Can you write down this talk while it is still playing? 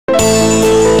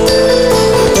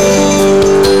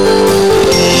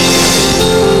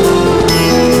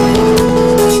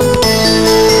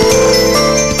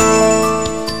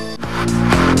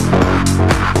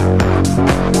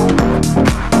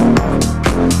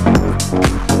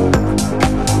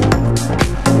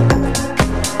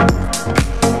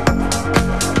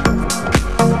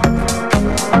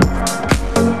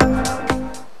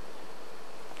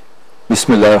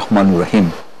বিসমিল্লাহির রহমানির রহিম।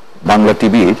 বাংলা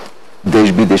টিভির দেশ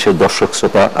বিদেশের দর্শক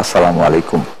শ্রোতা আসসালামু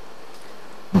আলাইকুম।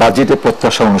 বাজেটে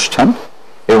প্রত্যাশা অনুষ্ঠান,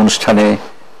 এই অনুষ্ঠানে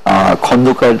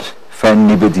খন্দকার ফ্যান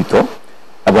নিবেদিত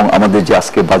এবং আমাদের যে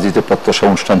আজকে বাজেটে প্রত্যাশা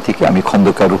অনুষ্ঠান থেকে আমি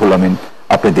খন্দকার রুহুল আমিন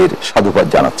আপনাদের সাধুবাদ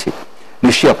জানাচ্ছি।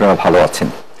 নিশ্চয়ই আপনারা ভালো আছেন।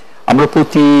 আমরা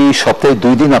প্রতি সপ্তাহে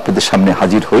 2 দিন আপনাদের সামনে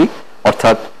হাজির হই,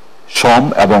 অর্থাৎ সোম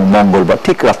এবং মঙ্গলবার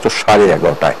ঠিক রাত্র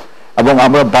 11:30টায়, এবং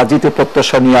আমরা বাজেটে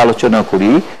প্রত্যাশা নিয়ে আলোচনা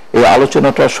করি। এই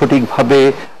আলোচনাটা সঠিকভাবে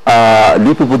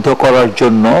লিপিবদ্ধ করার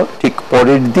জন্য ঠিক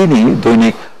পরের দিনই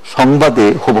দৈনিক সংবাদে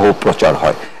হুবহু প্রচার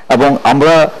হয়, এবং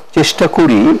আমরা চেষ্টা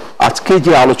করি আজকে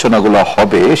যে আলোচনাগুলো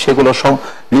হবে সেগুলো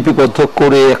লিপিবদ্ধ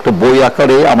করে একটা বই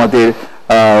আকারে আমাদের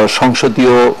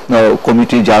সংসদীয়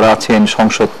কমিটি যারা আছেন,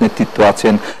 সংসদ নেতৃত্ব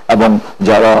আছেন এবং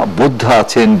যারা বোদ্ধা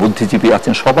আছেন, বুদ্ধিজীবী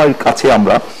আছেন, সবার কাছে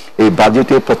আমরা এই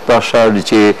বাজেটে প্রত্যাশার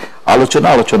যে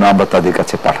আলোচনা আমরা তাদের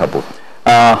কাছে পাঠাবো।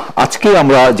 আজকে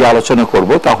আমরা যে আলোচনা করব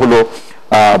তা হলো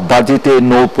বাজেটে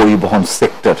নৌ পরিবহন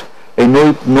সেক্টর। এই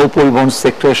নৌ পরিবহন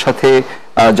সেক্টরের সাথে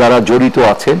যারা জড়িত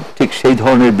আছেন ঠিক সেই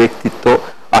ধরনের ব্যক্তিত্ব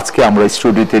আজকে আমরা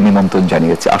স্টুডিওতে নিমন্ত্রণ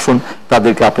জানিয়েছি। আসুন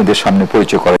তাদেরকে আপনাদের সামনে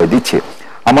পরিচয় করে দিচ্ছি।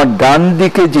 আমার ডান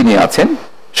দিকে যিনি আছেন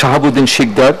শাহাবুদ্দিন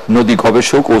শিকদার, নদী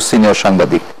গবেষক ও সিনিয়র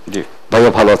সাংবাদিক।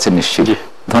 ভাইয়া ভালো আছেন নিশ্চয়ই?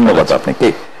 ধন্যবাদ আপনাকে।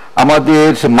 আমাদের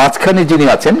মাঝখানে যিনি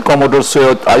আছেন কমোডোর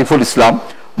সৈয়দ আরিফুল ইসলাম,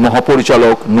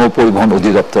 মহাপরিচালক নৌ পরিবহন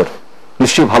অধিদপ্তর।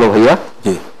 নিশ্চয়ই ভালো ভাইয়া?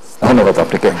 জি, ধন্যবাদ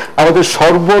আপনাকে। আমাদের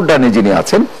সর্বডানে যিনি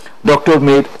আছেন ডক্টর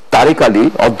মীর তারিক আলী,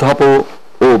 অধ্যাপক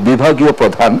ও বিভাগীয়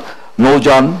প্রধান,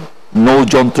 নৌযান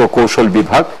নৌযন্ত্র কৌশল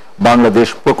বিভাগ, বাংলাদেশ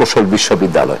প্রকৌশল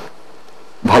বিশ্ববিদ্যালয়।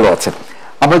 ভালো আছেন?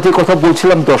 আমরা যে কথা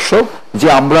বলছিলাম দর্শক, যে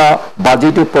আমরা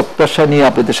বাজেটের প্রত্যাশা নিয়ে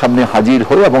আপনাদের সামনে হাজির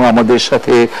হই এবং আমাদের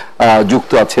সাথে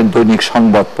যুক্ত আছেন দৈনিক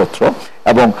সংবাদপত্র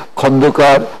এবং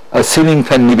খন্দকার সিলিং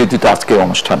ফ্যান নিবেদিত আজকের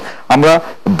অনুষ্ঠান। আমরা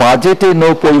বাজেটে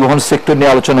নৌ পরিবহন সেক্টর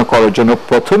নিয়ে আলোচনা করার জন্য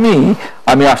প্রথমেই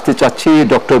আমি আসতে চাচ্ছি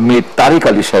ডক্টর মীর তারিক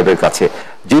আলী সাহেবের কাছে,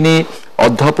 যিনি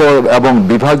অধ্যাপক এবং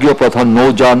বিভাগীয় প্রধান,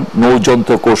 নৌযান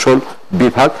নৌযন্ত্র কৌশল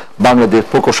বিভাগ, বাংলাদেশ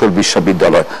প্রকৌশল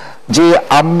বিশ্ববিদ্যালয়। যে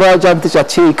আমরা জানতে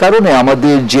চাচ্ছি এই কারণে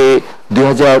আমাদের যে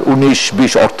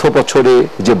 2019-20 অর্থ বছরে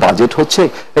যে বাজেট হচ্ছে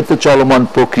এতে চলমান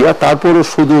প্রক্রিয়া, তারপরও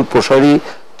সুদূর প্রসারী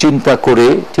চিন্তা করে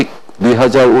ঠিক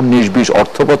 2019-20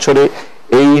 অর্থ বছরে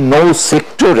এই নৌ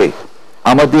সেক্টরে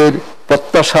আমাদের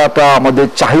প্রত্যাশাটা, আমাদের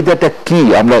চাহিদাটা কি,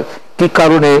 আমরা কি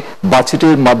কারণে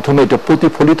বাজেটের মাধ্যমে এটা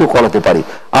প্রতিফলিত করাতে পারি,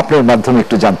 আপনার মাধ্যমে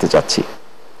একটু জানতে চাচ্ছি।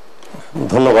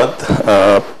 ধন্যবাদ।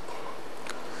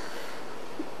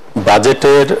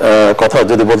 বাজেটের কথা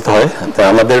যদি বলতে হয়,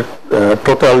 আমাদের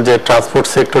টোটাল যে ট্রান্সপোর্ট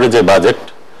সেক্টরে যে বাজেট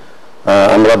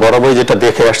আমরা বরাবরই যেটা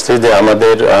দেখে আসছি যে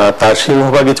আমাদের তার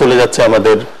সিংহভাগই চলে যাচ্ছে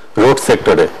আমাদের রোড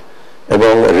সেক্টরে,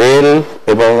 এবং রেল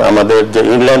এবং আমাদের যে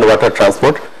ইনল্যান্ড ওয়াটার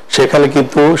ট্রান্সপোর্ট সেখানে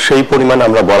কিন্তু সেই পরিমাণ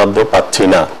আমরা বরাদ্দ পাচ্ছি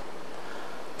না।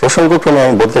 প্রসঙ্গক্রমে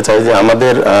আমি বলতে চাই যে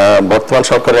আমাদের বর্তমান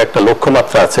সরকারের একটা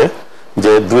লক্ষ্যমাত্রা আছে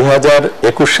যে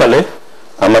 2021 সালে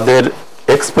আমাদের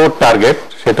এক্সপোর্ট টার্গেট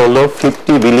সেটা হলো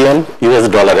 $50 বিলিয়ন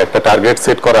একটা টার্গেট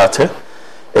সেট করা আছে,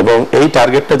 এবং এই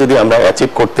টার্গেটটা যদি আমরা অ্যাচিভ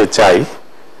করতে চাই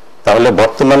তাহলে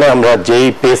বর্তমানে আমরা যেই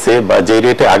পেসে বা যেই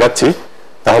রেটে আগাচ্ছি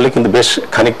তাহলে কিন্তু বেশ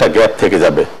খানিকটা গ্যাপ থেকে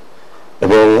যাবে।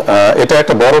 এবং এটা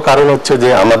একটা বড় কারণ হচ্ছে যে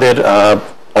আমাদের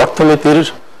অর্থনীতির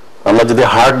আমরা যদি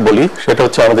হার্ট বলি সেটা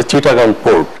হচ্ছে আমাদের চিটাগাং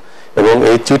পোর্ট, এবং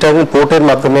এই চিটাগাং পোর্টের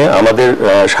মাধ্যমে আমাদের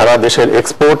সারা দেশের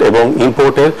এক্সপোর্ট এবং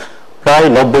ইম্পোর্টের প্রায়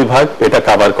 90% এটা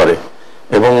কভার করে।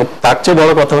 এবং তার চেয়ে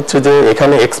বড় কথা হচ্ছে যে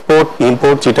এখানে এক্সপোর্ট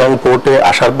ইম্পোর্ট চিটাগাং পোর্টে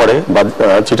আসার পরে বা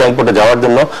চিটাগাং পোর্টে যাওয়ার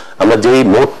জন্য আমরা যেই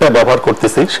মোডটা ব্যবহার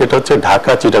করতেছি সেটা হচ্ছে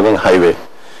ঢাকা চিটাগাং হাইওয়ে,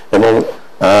 এবং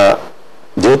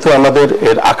যেহেতু আমাদের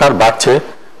এর আকার বাড়ছে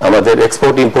আমাদের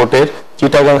এক্সপোর্ট ইম্পোর্টের,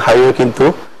 চিটাগাং হাইওয়ে কিন্তু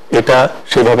এটা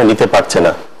সেভাবে নিতে পারছে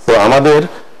না। তো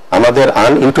আমাদের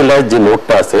আনইউটিলাইজ যে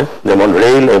মোডটা আছে যেমন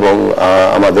রেল এবং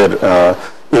আমাদের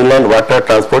ইনল্যান্ড ওয়াটার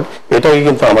ট্রান্সপোর্ট, এটাকে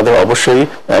কিন্তু আমাদের অবশ্যই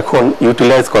এখন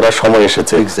ইউটিলাইজ করার সময়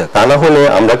এসেছে। তা না হলে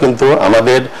আমরা কিন্তু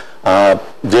আমাদের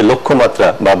যে লক্ষ্যমাত্রা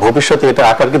বা ভবিষ্যতে এটা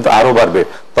আকার কিন্তু আরো বাড়বে,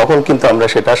 তখন কিন্তু আমরা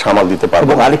সেটা সামাল দিতে পারবো।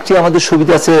 এবং আরেকটি আমাদের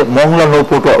সুবিধা আছে মংলা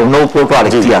নৌপোর্ট,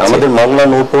 আমাদের মংলা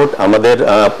নৌপোর্ট, আমাদের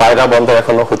পায়রা বন্দর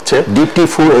এখনো হচ্ছে,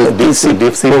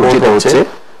 ডিপসি হচ্ছে।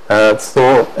 তো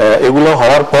এগুলো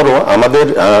হওয়ার পরও আমাদের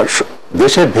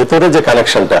দেশের ভেতরে যে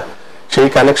কানেকশনটা, সেই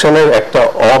কানেকশনের একটা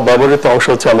অব্যবহৃত অংশ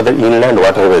হচ্ছে আমাদের ইনল্যান্ড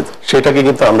ওয়াটারওয়েজ, সেটাকে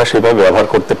কিন্তু আমরা সেভাবে ব্যবহার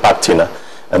করতে পারছি না।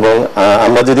 এবং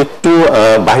আমরা যদি একটু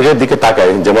বাইরের দিকে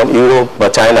তাকাই, যেমন ইউরোপ বা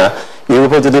চায়না,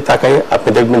 ইউরোপে যদি তাকাই আপনি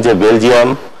দেখবেন যে বেলজিয়াম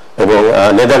এবং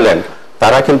নেদারল্যান্ড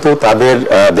তারা কিন্তু তাদের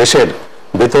দেশের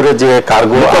ভেতরে যে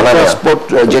কার্গো ট্রান্সপোর্ট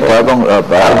যেটা এবং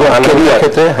কার্গো আনার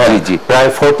ক্ষেত্রে প্রায়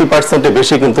 40%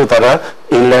 বেশি কিন্তু তারা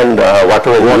ইনল্যান্ড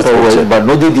ওয়াটারওয়েজ বা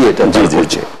নদী দিয়ে এটা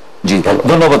করছে। জি,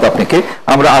 ধন্যবাদ আপনাকে।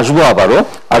 আমরা আবারও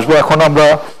আসবো। এখন আমরা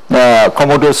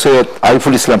কমোডোর সৈয়দ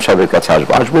আরিফুল ইসলাম সাহেবের কাছে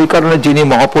আসবো এই কারণে, যিনি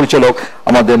মহাপরিচালক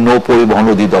আমাদের নৌ পরিবহন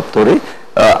অধিদপ্তরে।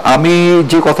 আমি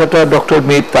যে কথাটা ডক্টর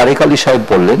মীর তারেক আলী সাহেব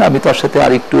বললেন, আমি তার সাথে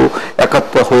আরেকটু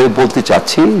একাত্ম হয়ে বলতে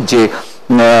চাচ্ছি যে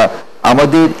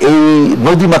আমাদের এই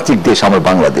নদীমাতৃক দেশ আমার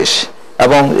বাংলাদেশ,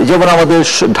 এবং যেমন আমাদের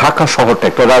ঢাকা শহরটা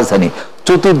একটা রাজধানী,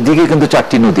 চতুর্দিকে কিন্তু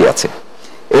 4টি নদী আছে।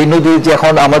 এই নদী যে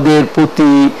এখন আমাদের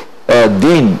প্রতি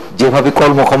দিন যেভাবে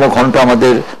কর্মক্ষম ঘন্টা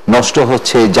আমাদের নষ্ট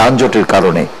হচ্ছে যানজটের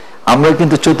কারণে, আমরা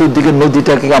কিন্তু চতুর্দিকে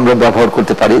নদীটাকে আমরা ব্যবহার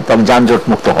করতে পারি, তখন যানজট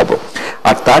মুক্ত হব।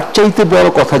 আর তার চাইতে বড়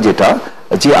কথা যেটা,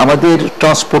 যে আমাদের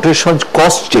ট্রান্সপোর্টেশন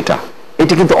কস্ট যেটা,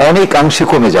 এটা কিন্তু অনেকাংশে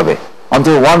কমে যাবে,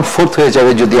 অন্তত 1/4 হয়ে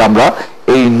যাবে যদি আমরা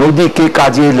এই নদীকে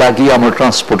কাজে লাগিয়ে আমরা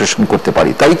ট্রান্সপোর্টেশন করতে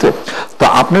পারি। তাই তো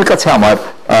আপনার কাছে আমার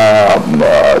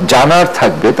জানার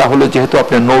থাকবে, তাহলে যেহেতু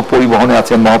আপনি নৌ পরিবহনে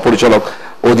আছেন মহাপরিচালক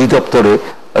অধিদপ্তরে,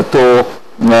 তো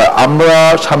আমরা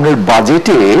সামনের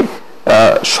বাজেটে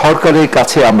সরকারের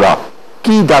কাছে আমরা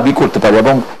কি দাবি করতে পারি,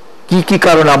 এবং কি কি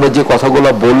কারণে আমরা যে কথাগুলো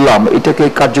বললাম এটাকে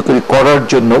কার্যকরী করার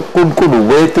জন্য কোন কোন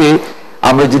ওয়েতে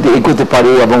আমরা যদি এগোতে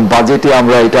পারি এবং বাজেটে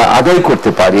আমরা এটা আদায়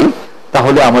করতে পারি,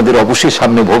 তাহলে আমাদের অবশ্যই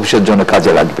সামনে ভবিষ্যৎ জন্য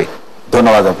কাজে লাগবে।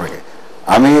 ধন্যবাদ আপনাকে।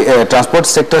 আমি ট্রান্সপোর্ট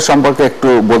সেক্টর সম্পর্কে একটু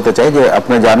বলতে চাই যে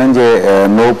আপনি জানেন যে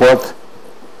নৌপথ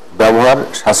ব্যবহার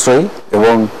সাশ্রয়ী,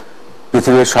 এবং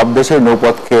পৃথিবীর সব দেশে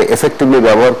নৌপথকে এফেক্টিভলি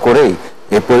ব্যবহার করেই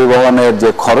এই পরিবহনের যে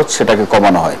খরচ সেটাকে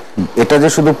কমানো হয়। এটা যে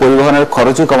শুধু পরিবহনের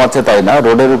খরচই কমাচ্ছে তাই না,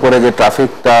 রোডের উপরে যে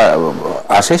ট্রাফিকটা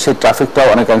আসে সেই ট্রাফিকটা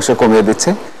অনেকাংশে কমিয়ে দিচ্ছে।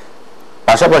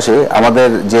 পাশাপাশি আমাদের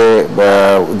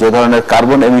যে ধরনের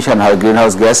কার্বন এমিশন হয়, গ্রিন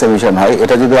হাউস গ্যাস এমিশন হয়,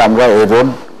 এটা যদি আমরা এই রোড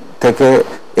থেকে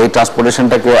এই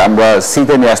ট্রান্সপোর্টেশনটাকে আমরা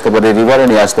সিতে নিয়ে আসতে পারি, রিভারে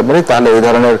নিয়ে আসতে পারি, তাহলে এই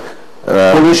ধরনের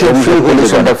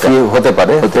পলিউশনটা ফ্রি হতে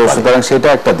পারে। তো সুতরাং সেটা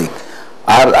একটা দিক।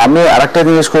 আর আমি আরেকটা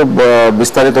জিনিস খুব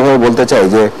বিস্তারিতভাবে বলতে চাই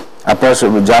যে আপনারা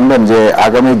জানবেন যে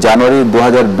আগামী জানুয়ারি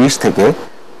 2020 থেকে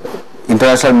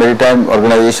ইন্টারন্যাশনাল মেরিটাইম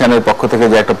অর্গানাইজেশনের পক্ষ থেকে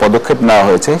যে একটা পদক্ষেপ নেওয়া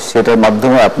হয়েছে, সেটার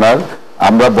মাধ্যমে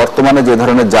আমরা বর্তমানে যে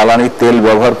ধরনের জ্বালানি তেল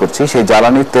ব্যবহার করছি, সেই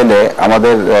জ্বালানি তেলে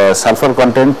আমাদের সালফার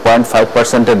কন্টেন্ট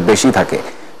 0.5%-এর বেশি থাকে।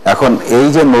 এখন এই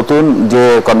যে নতুন যে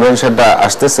কনভেনশনটা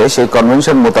আসতেছে, সেই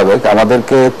কনভেনশন মোতাবেক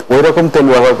আমাদেরকে ওই রকম তেল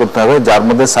ব্যবহার করতে হবে যার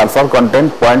মধ্যে সালফার কন্টেন্ট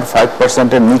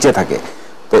 0.5%-এর নিচে থাকে।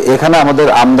 তো এখানে আমাদের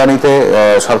আমদানিতে,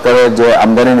 সরকারের যে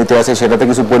আমদানি নীতি আছে সেটাতে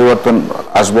কিছু পরিবর্তন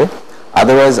আসবে।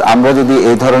 আদারওয়াইজ আমরা যদি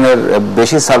এই ধরনের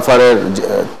বেশি সালফারের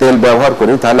তেল ব্যবহার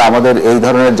করি, তাহলে আমাদের এই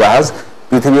ধরনের জাহাজ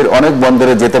পৃথিবীর অনেক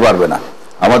বন্দরে যেতে পারবে না।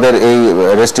 আমাদের এই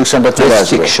রেস্ট্রিকশনটা চলে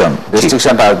আসবে,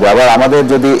 রেস্ট্রিকশনটা আসবে। আবার আমাদের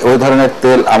যদি ওই ধরনের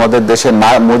তেল আমাদের দেশে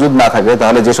মজুদ না থাকে,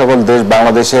 তাহলে যে সকল দেশ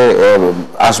বাংলাদেশে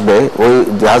আসবে, ওই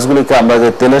জাহাজগুলিকে আমরা যে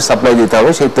তেলের সাপ্লাই দিতে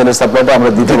হবে, সেই তেলের সাপ্লাইটা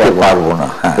আমরা দিতে পারবো না।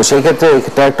 তো সেই ক্ষেত্রে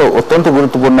এটা একটা অত্যন্ত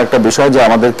গুরুত্বপূর্ণ একটা বিষয় যে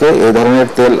আমাদেরকে এই ধরনের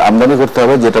তেল আমদানি করতে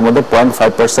হবে যেটার মধ্যে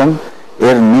 0.5%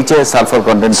 এর নিচে সালফার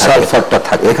কন্টেন্ট, সালফারটা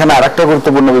থাকে। এখানে আরেকটা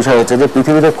গুরুত্বপূর্ণ বিষয় হচ্ছে যে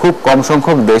পৃথিবীতে খুব কম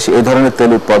সংখ্যক দেশ এই ধরনের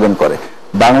তেল উৎপাদন করে।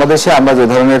 বাংলাদেশে আমরা যে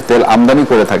ধরনের তেল আমদানি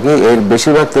করে থাকি, এর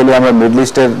বেশিরভাগ তেলই আমরা মিডল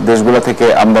ইস্টের দেশগুলো থেকে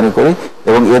আমদানি করি,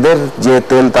 এবং এদের যে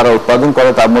তেল তারা উৎপাদন করে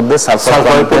তার মধ্যে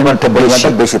সালফারের পরিমাণটা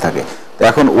বেশি থাকে।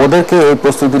 এখন ওদেরকে এই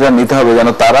প্রস্তুতিটা নিতে হবে যেন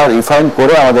তারা রিফাইন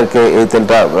করে আমাদেরকে এই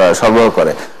তেলটা সরবরাহ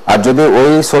করে। আর যদি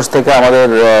ওই সোর্স থেকে আমাদের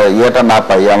ইয়েটা না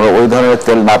পাই, আমরা ওই ধরনের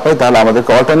তেল না পাই, তাহলে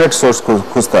আমাদেরকে অল্টারনেট সোর্স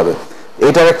খুঁজতে হবে।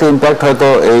 এটার একটা ইম্প্যাক্ট হয়তো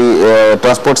এই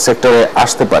ট্রান্সপোর্ট সেক্টরে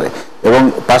আসতে পারে। এবং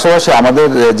পাশাপাশি আমাদের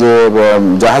যে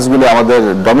জাহাজগুলি আমাদের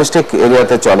ডোমেস্টিক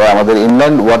এরিয়াতে চলে, আমাদের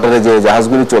ইনল্যান্ড ওয়াটারে যে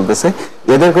জাহাজগুলি চলতেছে,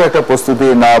 এদেরকেও একটা প্রস্তুতি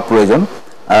নেওয়া প্রয়োজন।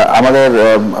 আমাদের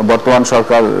বর্তমান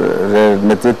সরকারের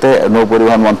নেতৃত্বে নৌ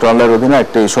পরিবহন মন্ত্রণালয়ের অধীনে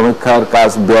একটি সমীক্ষার কাজ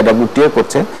BIWTA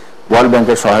করছে ওয়ার্ল্ড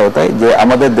ব্যাংকের সহায়তায়, যে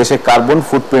আমাদের দেশে কার্বন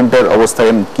ফুটপ্রিন্টের অবস্থা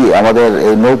কি, আমাদের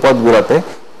এই নৌপথগুলোতে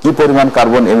কি পরিমাণ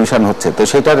কার্বন এমিশন হচ্ছে। তো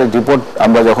সেটার রিপোর্ট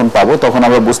আমরা যখন পাবো, তখন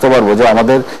আমরা বুঝতে পারবো যে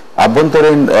আমাদের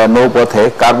আভ্যন্তরীণ নৌপথে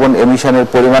কার্বন এমিশনের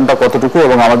পরিমাণটা কতটুকু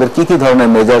এবং আমাদের কি কি ধরনের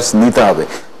মেজার্স নিতে হবে।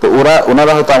 তো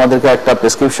ওনারা হয়তো আমাদেরকে একটা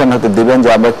প্রেসক্রিপশন হয়তো দিবেন যে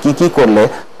আমরা কি কি করলে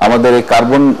আমাদের এই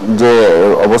কার্বন যে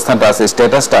অবস্থানটা আছে,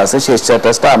 স্ট্যাটাসটা আছে, সেই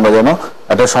স্ট্যাটাসটা আমরা যেন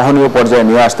একটা সহনীয় পর্যায়ে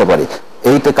নিয়ে আসতে পারি।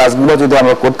 এই কাজগুলো যদি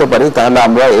আমরা করতে পারি, তাহলে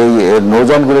আমরা এই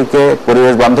নৌযানগুলিকে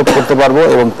পরিবেশ বান্ধব করতে পারবো,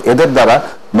 এবং এদের দ্বারা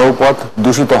নৌপথ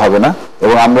দূষিত হবে না।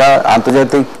 এবং আমরা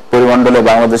আন্তর্জাতিক পরিমণ্ডলে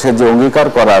বাংলাদেশের যে অঙ্গীকার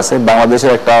করা আছে,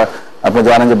 বাংলাদেশের একটা, আপনি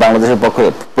জানেন যে বাংলাদেশের পক্ষে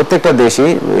প্রত্যেকটা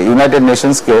দেশই ইউনাইটেড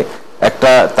নেশনসকে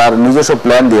একটা তার নিজস্ব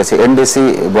প্ল্যান দিয়েছে, NDC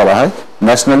বলা হয়,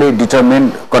 ন্যাশনালি ডিটারমিন্ড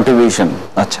কন্ট্রিবিউশন।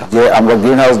 আচ্ছা, যে আমরা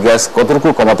গ্রিন হাউস গ্যাস কতটুকু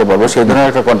কমাতে পারবো, সেই ধরনের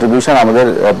একটা কন্ট্রিবিউশন আমাদের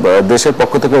দেশের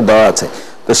পক্ষ থেকে দেওয়া আছে।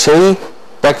 তো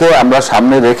সেইটাকে আমরা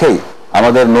সামনে রেখেই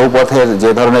আমাদের নৌপথের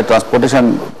যে ধরনের ট্রান্সপোর্টেশন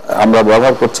আমরা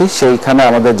ব্যবহার করছি সেইখানে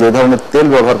আমাদের যে ধরনের তেল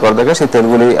ব্যবহার করা থাকে সেই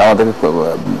তেলগুলি আমাদের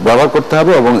ব্যবহার করতে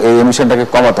হবে এবং এই এমিশনটাকে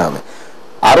কমাতে হবে।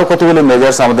 আরো কতগুলি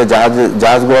মেজার্স আমাদের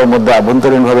জাহাজগুলোর মধ্যে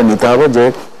আভ্যন্তরীণভাবে নিতে হবে,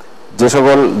 যে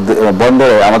সকল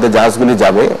বন্দরে আমাদের জাহাজগুলি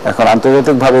যাবে, এখন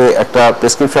আন্তর্জাতিকভাবে একটা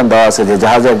প্রেসক্রিপশন দেওয়া আছে যে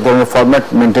জাহাজে এক ধরনের ফরম্যাট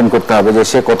মেনটেন করতে হবে, যে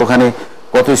সে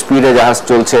কত স্পিডে জাহাজ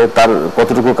চলছে, তার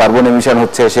কতটুকু কার্বন এমিশন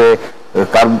হচ্ছে, সে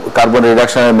কার্বন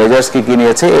রিডাকশনের মেজার্স কি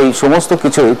নিয়েছে, এই সমস্ত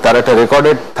কিছুই তার একটা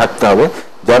রেকর্ডেড থাকতে হবে,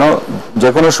 যেন যে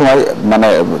কোনো সময় মানে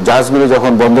জাহাজগুলি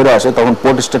যখন বন্দরে আসে তখন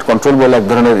পোর্ট স্টেট কন্ট্রোল বলে এক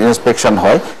ধরনের ইন্সপেকশন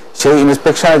হয়, সেই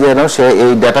ইন্সপেকশনে যেন সে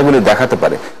এই ডাটাগুলি দেখাতে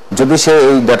পারে। যদি সে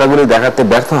এই ডাটাগুলি দেখাতে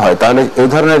ব্যর্থ হয় তাহলে এই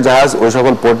ধরনের জাহাজ ওই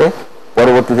সকল পোর্টে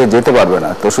পরবর্তীতে যেতে পারবে না।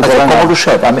 তো সুতরাং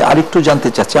সাহেব, আমি আরেকটু জানতে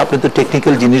চাচ্ছি, আপনি তো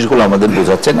টেকনিক্যাল জিনিসগুলো আমাদের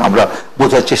বোঝাচ্ছেন, আমরা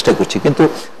বোঝার চেষ্টা করছি, কিন্তু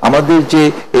আমাদের যে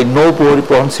এই নৌ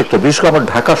পরিবহন সেক্টর, বিশেষ করে আমার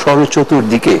ঢাকা শহরের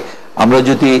চতুর্দিকে আমরা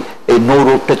যদি এই নৌ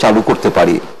রোডটা চালু করতে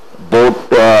পারি,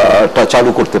 বোটটা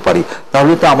চালু করতে পারি,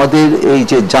 তাহলে তো আমাদের এই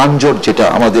যে যানজট যেটা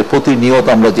আমাদের প্রতিনিয়ত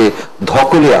আমরা যে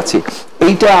ধকলে আছি,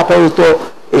 এইটা আপাতত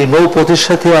এই নৌপথের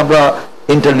সাথে আমরা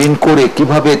ইন্টারলিঙ্ক করে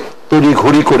কিভাবে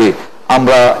তড়িঘড়ি করে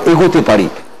আমরা এগোতে পারি।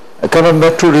 কারণ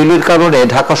মেট্রো রেলের কারণে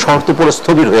ঢাকা শহর তো পুরো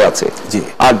স্থবির হয়ে আছে,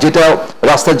 আর যেটা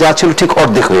রাস্তা যা ছিল ঠিক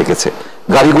অর্ধেক হয়ে গেছে,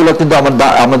 গাড়িগুলো কিন্তু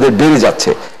আমাদের বেড়ে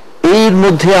যাচ্ছে। এর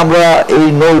মধ্যে আমরা এই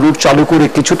নৌ রুট চালু করে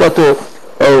কিছুটা তো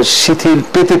শিথিল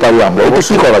পেতে পারি আমরা, এটা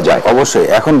কি করা যায়? অবশ্যই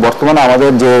এখন বর্তমানে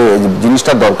আমাদের যে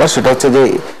জিনিসটা দরকার সেটা হচ্ছে যে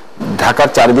ঢাকার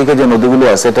চারিদিকে যে নদীগুলো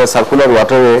আছে এটা সার্কুলার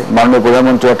ওয়াটারে মাননীয়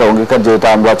প্রধানমন্ত্রী একটা অঙ্গীকার যে এটা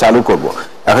আমরা চালু করব।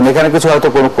 এখন এখানে কিছু হয়তো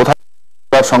কোনো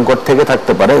কোথাও সংকট থেকে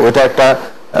থাকতে পারে, ওটা একটা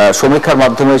সমীক্ষার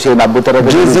মাধ্যমে সেই নাব্যতারাকে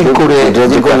ড্রেজিং করে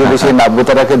যদি সেই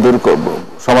নাব্যতারাকে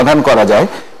সমাধান করা যায়,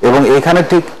 এবং এখানে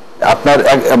ঠিক আপনার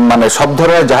মানে সব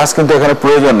ধরনের জাহাজ কিন্তু এখানে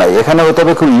প্রয়োজন নাই, এখানে হতে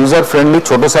হবে খুব ইউজার ফ্রেন্ডলি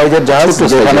ছোট সাইজের জাহাজ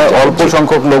যেখানে অল্প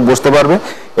সংখ্যক লোক বসতে পারবে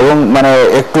এবং মানে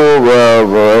একটু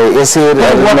এসির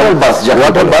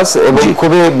ওয়াটার বাস এবং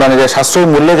খুবই মানে সাশ্রয়ী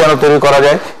মূল্যে যেন তৈরি করা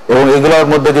যায়। এবং এগুলোর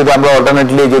মধ্যে যদি আমরা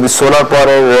অল্টারনেটলি যদি সোলার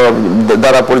পাওয়ারের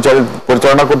দ্বারা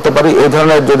পরিচালনা করতে পারি, এই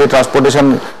ধরনের যদি ট্রান্সপোর্টেশন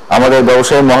আমাদের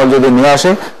ব্যবসায়ী মহল যদি নিয়ে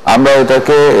আসে, আমরা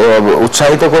এটাকে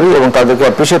উৎসাহিত করি এবং তাদেরকে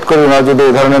অ্যাপ্রিসিয়েট করি। ওনারা যদি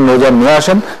এই ধরনের নৌযান নিয়ে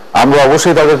আসেন আমরা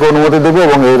অবশ্যই তাদেরকে অনুমতি দেবো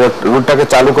এবং এই রুটটাকে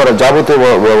চালু করার যাবতীয়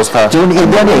ব্যবস্থা, যেমন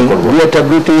ইদানিং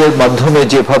বিআরডব্লিউটি এর মাধ্যমে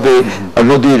যেভাবে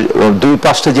নদীর দুই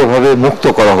পাশটা যেভাবে মুক্ত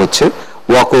করা হচ্ছে,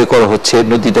 ওয়াকওয়ে করা হচ্ছে,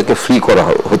 নদীটাকে ফ্রি করা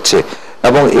হচ্ছে,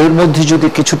 এবং এর মধ্যে যদি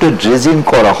কিছুটা ড্রেজিং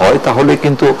করা হয় তাহলে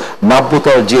কিন্তু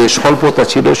নাব্যতার যে স্বল্পতা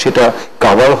ছিল সেটা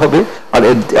কাভার হবে। আর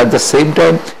এট দ্য সেম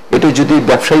টাইম এটা যদি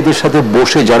ব্যবসায়ীদের সাথে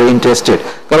বসে যারা ইন্টারেস্টেড,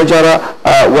 কারণ যারা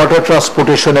ওয়াটার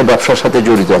ট্রান্সপোর্টেশনের ব্যবসার সাথে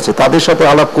জড়িত আছে তাদের সাথে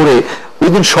আলাপ করে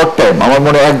উইদিন শর্ট টাইম, আমার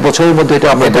মনে হয় 1 বছরের মধ্যে এটা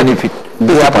আমরা বেনিফিট।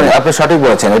 আপনি সঠিক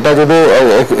বলেছেন, এটা যদি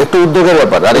একটু উদ্যোগের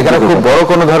ব্যাপার, আর এখানে খুব বড়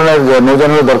কোনো ধরনের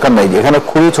নৌযানের দরকার নাই, এখানে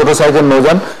খুবই ছোট সাইজের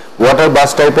নৌযান ওয়াটার বাস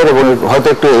টাইপের এবং হয়তো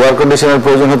একটু এয়ার কন্ডিশনের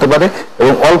প্রয়োজন হতে পারে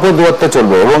এবং অল্প দূরত্বে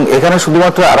চলবে। এবং এখানে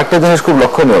শুধুমাত্র আরেকটা জিনিস খুব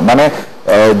লক্ষণীয়, মানে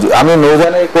আমি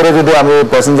নৌযানে করে যদি আমি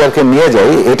প্যাসেঞ্জারকে নিয়ে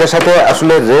যাই, এটার সাথে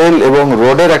আসলে রেল এবং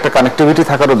রোডের একটা কানেক্টিভিটি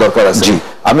থাকারও দরকার আছে।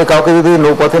 আমি কাউকে যদি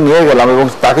নৌপথে নিয়ে গেলাম এবং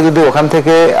তাকে যদি ওখান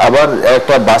থেকে আবার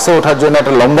একটা বাসে ওঠার জন্য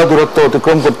একটা লম্বা দূরত্ব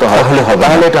অতিক্রম করতে হয়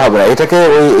তাহলে এটা হবে না, এটাকে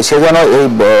ওই সে যেন এই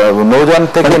নৌযান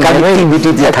থেকে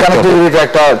কানেক্টিভিটি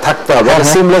একটা থাকতে হবে,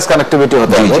 সিমলেস কানেক্টিভিটি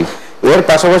হতে হবে। এর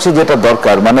পাশাপাশি যেটা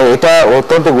দরকার, মানে এটা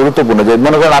অত্যন্ত গুরুত্বপূর্ণ, যে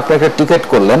মনে করেন আপনি একটা টিকিট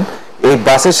করলেন, এই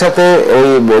বাসের সাথে ওই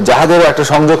জাহাজেরও একটা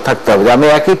সংযোগ থাকতে হবে, যে আমি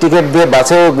একই টিকিট দিয়ে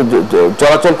বাসেও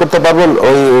চলাচল করতে পারবো,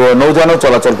 ওই নৌযানেও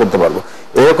চলাচল করতে পারবো।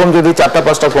 এরকম যদি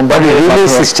 4-5টা কোম্পানি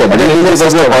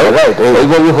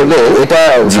হলে এটা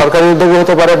সরকারি উদ্যোগে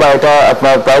হতে পারে বা এটা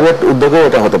আপনার প্রাইভেট উদ্যোগে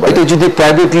এটা হতে পারে। এটা যদি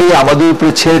প্রাইভেটলি আমাদের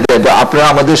উপরে ছেড়ে দেয়, আপনারা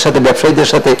আমাদের সাথে ব্যবসায়ীদের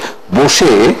সাথে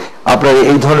বসে আপনার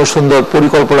এই ধরনের সুন্দর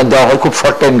পরিকল্পনা দেওয়া হয়, খুব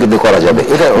শর্ট টাইম কিন্তু করা যাবে।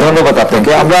 এটা ধন্যবাদ আপনাকে।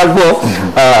 আমরা আসবো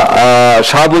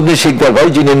শাহাবুদ্দিন শিকদার ভাই,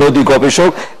 যিনি নদী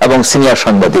গবেষক এবং সিনিয়র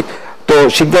সাংবাদিক। তো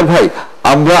শিকদার ভাই,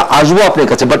 আমরা আসবো আপনার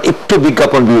কাছে, বাট একটু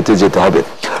বিজ্ঞাপন বিরতি যেতে হবে।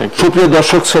 সুপ্রিয়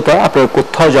দর্শক শ্রোতা, আপনারা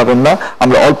কোথাও যাবেন না,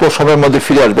 আমরা অল্প সময়ের মধ্যে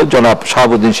ফিরে আসবো জনাব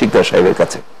শাহাবুদ্দিন শিকদার সাহেবের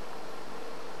কাছে।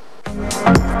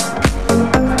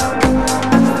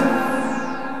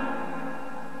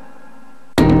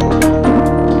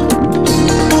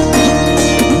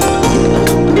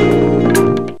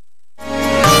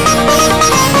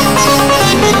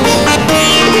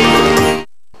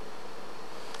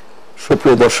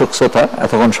 সুপ্রিয় দর্শক শ্রোতা,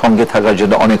 এতক্ষণ সঙ্গে থাকার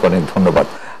জন্য অনেক অনেক ধন্যবাদ।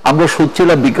 আমরা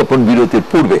শুনছিলাম বিজ্ঞাপন বিরতির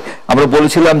পূর্বে আমরা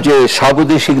বলেছিলাম যে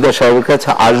শাহাবুদ্দিন শিকদার সাহেবের কাছে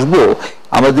আসবো।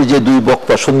 আমাদের যে দুই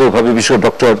বক্তা সুন্দরভাবে, বিশেষ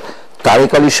ডক্টর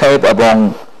তারেক আলী সাহেব এবং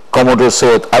কমোডোর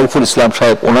সৈয়দ আরিফুল ইসলাম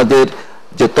সাহেব, ওনাদের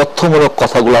যে তথ্যমূলক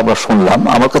কথাগুলো আমরা শুনলাম,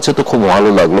 আমার কাছে তো খুব ভালো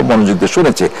লাগলো, মনোযোগ দিয়ে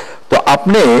শুনেছে। তো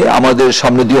আপনি আমাদের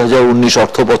সামনে 2019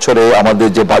 অর্থ বছরে আমাদের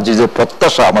যে বাজেটের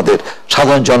প্রত্যাশা আমাদের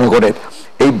সাধারণ জনগণের,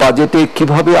 এই বাজেটে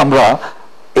কিভাবে আমরা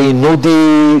এই নদী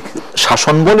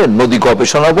শাসন বলেন, নদী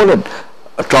গবেষণা বলেন,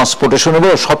 ট্রান্সপোর্টেশন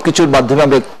বলেন, সবকিছুর মাধ্যমে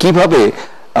আমরা কিভাবে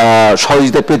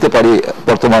সহযোগিতা পেতে পারি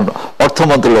বর্তমান অর্থ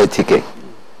মন্ত্রণালয় থেকে?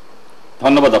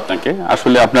 ধন্যবাদ আপনাকে।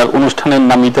 আসলে আপনার অনুষ্ঠানের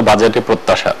নামই তো বাজেটে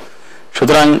প্রত্যাশা,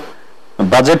 সুতরাং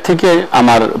বাজেট থেকে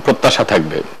আমার প্রত্যাশা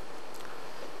থাকবে।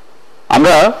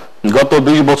 আমরা গত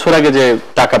 20 বছর আগে যে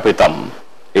টাকা পেতাম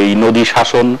এই নদী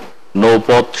শাসন,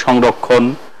 নৌপথ সংরক্ষণ,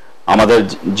 আমাদের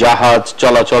জাহাজ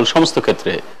চলাচল সমস্ত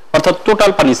ক্ষেত্রে, অর্থাৎ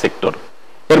টোটাল পানি সেক্টর,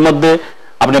 এর মধ্যে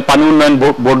আপনি পানি উন্নয়ন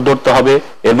বোর্ড ধরতে হবে,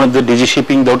 এর মধ্যে ডিজি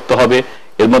শিপিং ধরতে হবে,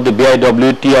 এর মধ্যে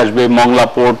BIWT আসবে, মংলা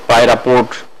পোর্ট, পায়রা পোর্ট,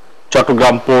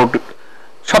 চট্টগ্রাম পোর্ট,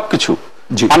 সবকিছু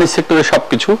পানি সেক্টরে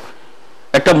সবকিছু।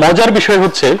 একটা মজার বিষয়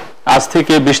হচ্ছে আজ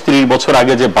থেকে 20-30 বছর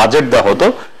আগে যে বাজেট দেওয়া হতো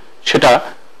সেটা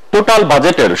টোটাল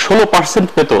বাজেটের 16%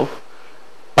 পেত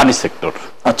পানি সেক্টর।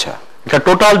 আচ্ছা, এটা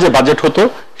টোটাল যে বাজেট হতো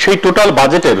সেই টোটাল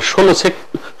বাজেটের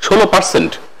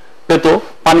 16% পেত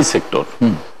পানি সেক্টর।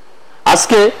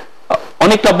 আজকে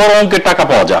অনেকটা বড় অঙ্কের টাকা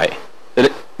পাওয়া যায়,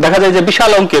 দেখা যায় যে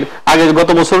বিশাল অঙ্কের, আগে গত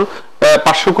বছর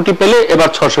 500 কোটি পেলে এবার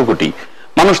 600 কোটি।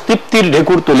 মানুষ তৃপ্তির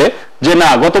ঢেকুর তুলে যে না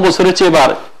গত বছরের চেয়ে এবার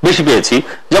বেশি পেয়েছি।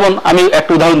 যেমন আমি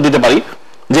একটা উদাহরণ দিতে পারি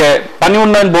যে পানি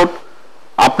উন্নয়ন বোর্ড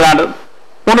আপনার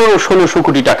 1500-1600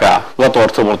 কোটি টাকা গত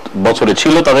অর্থ বছরে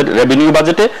ছিল তাদের রেভিনিউ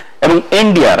বাজেটে, এবং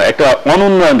এনডিআর একটা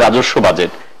অনুন্নয়ন রাজস্ব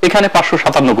বাজেট, এখানে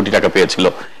 557 কোটি টাকা পেয়েছিল।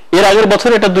 এর আগের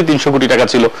বছরে এটা 200-300 কোটি টাকা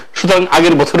ছিল, সুতরাং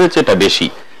আগের বছরের চেয়ে এটা বেশি।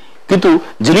 কিন্তু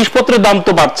জিনিসপত্রের দাম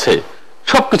তো বাড়ছে,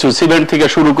 সবকিছু সিমেন্ট থেকে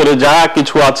শুরু করে যা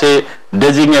কিছু আছে,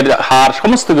 ড্রেজিং এর হার,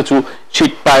 সমস্ত কিছু,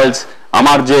 শিট পাইলস,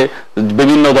 আমার যে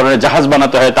বিভিন্ন ধরনের জাহাজ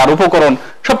বানাতে হয় তার উপকরণ,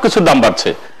 সবকিছুর দাম বাড়ছে।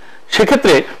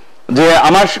 সেক্ষেত্রে যে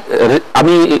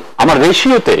আমার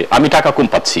রেশিওতে আমি টাকা কম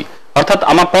পাচ্ছি, অর্থাৎ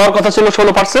আমার পাওয়ার কথা ছিল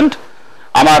 16%,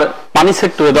 আমার পানি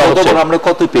সেক্টরে দেওয়া হচ্ছে। আমরা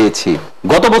কত পেয়েছি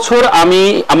গত বছর?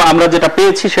 আমরা যেটা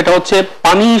পেয়েছি সেটা হচ্ছে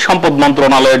পানি সম্পদ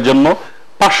মন্ত্রণালয়ের জন্য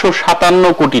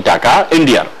 557 কোটি টাকা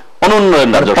এনডিআর অনুন্নয়ন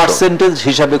রাজস্ব। পার্সেন্টেজ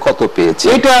হিসাবে কত পেয়েছি?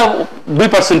 এটা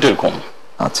 2%-এর কম।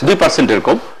 আচ্ছা, 2%-এর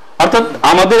কম। অর্থাৎ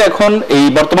আমাদের এখন এই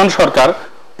বর্তমান সরকার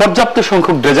পর্যাপ্ত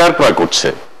সংখ্যক ড্রেজার ক্রয় করছে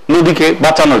নদীকে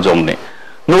বাঁচানোর জন্য।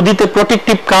 নদীতে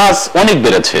প্রোটেক্টিভ কাজ অনেক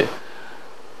বেড়েছে।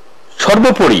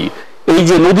 সর্বোপরি এই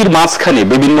যে নদীর মাঝখানে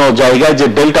বিভিন্ন জায়গায় যে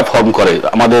ডেল্টা ফর্ম করে,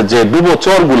 আমাদের যে ডুবো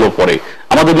চরগুলো পড়ে,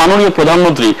 আমাদের মাননীয়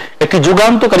প্রধানমন্ত্রী একটি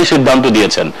যুগান্তকারী সিদ্ধান্ত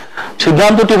দিয়েছেন।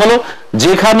 সিদ্ধান্তটি হলো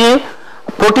যেখানে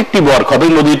প্রোটেক্টিভ ওয়ার্ক হবে,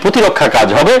 নদীর প্রতিরক্ষা কাজ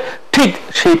হবে, ঠিক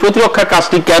সেই প্রতিরক্ষা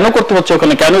কাজটি কেন করতে হচ্ছে,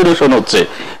 ওখানে কেন ইরোশন হচ্ছে,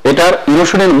 এটার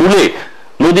ইরোশনের মূলে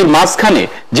নদীর মাঝখানে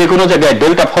যে কোনো জায়গায়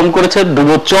ডেল্টা ফর্ম করেছে,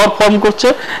 ডুবো চর ফর্ম করছে,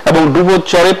 এবং ডুবো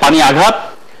চরে পানি আঘাত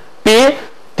পেয়ে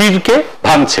তীরকে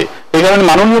ভাঙছে। এই কারণে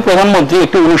মাননীয় প্রধানমন্ত্রী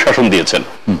একটি অনুশাসন দিয়েছেন।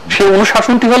 সেই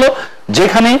অনুশাসনটি হলো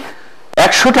যেখানে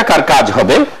 100 টাকার কাজ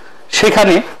হবে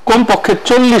সেখানে কমপক্ষে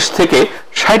 40 থেকে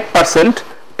 60%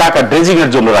 টাকা ড্রেজিং এর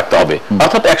জন্য রাখতে হবে।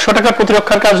 অর্থাৎ 100 টাকার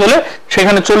প্রতিরক্ষার কাজ হলে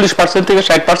সেখানে 40% থেকে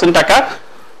 60% টাকা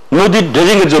নদীর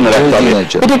ড্রেজিং এর জন্য রাখতে হবে।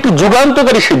 এটা একটি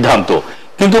যুগান্তকারী সিদ্ধান্ত।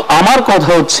 কিন্তু আমার কথা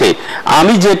হচ্ছে,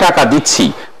 আমি যে টাকা দিচ্ছি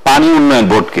পানি উন্নয়ন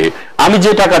বোর্ডকে, আমি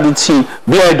যে টাকা দিচ্ছি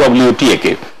BIWT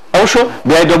কে, অবশ্য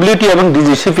BIWT এবং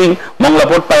ডিজি শিপিং, মংলা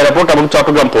পোর্ট, পায়রা পোর্ট এবং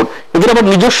চট্টগ্রাম পোর্ট, এদের আবার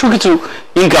নিজস্ব কিছু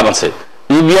ইনকাম আছে।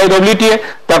 BIWT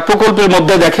তার প্রকল্পের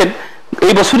মধ্যে দেখেন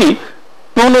এই বছরই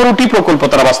 15টি প্রকল্প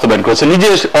তারা বাস্তবায়ন করেছে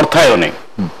নিজের অর্থায়নে,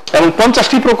 এবং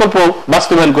 50টি প্রকল্প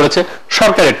বাস্তবায়ন করেছে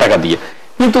সরকারের টাকা দিয়ে।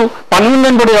 কিন্তু পানি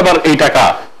উন্নয়ন বোর্ডের আবার এই টাকা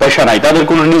পয়সা নাই, তাদের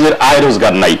কোনো নিজের আয়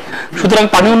রোজগার নাই। সুতরাং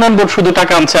পানি উন্নয়ন বোর্ড শুধু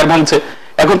টাকা আনছে আর ভাঙছে।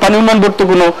 এখন পানি উন্নয়ন বোর্ড তো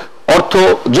কোনো অর্থ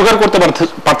জোগাড় করতে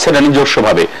পারছে না নিজস্ব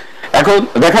ভাবে। এখন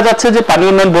দেখা যাচ্ছে যে পানি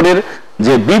উন্নয়ন বোর্ডের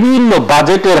যে বিভিন্ন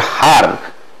বাজেটের হার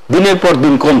দিনের পর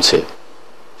দিন কমছে,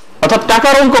 অর্থাৎ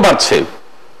টাকার অঙ্ক বাড়ছে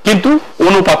কিন্তু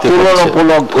অনুপাতে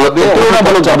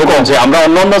কমছে। আমরা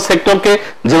অন্যান্য সেক্টরকে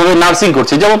যেভাবে নার্সিং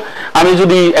করছি, যেমন আমি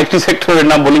যদি একটি সেক্টরের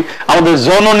নাম বলি, আমাদের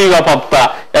জননিরাপত্তা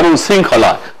এবং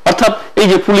শৃঙ্খলা, অর্থাৎ এই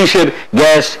যে পুলিশের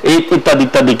গ্যাস এই ইত্যাদি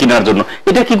ইত্যাদি কেনার জন্য,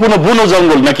 এটা কি কোনো বন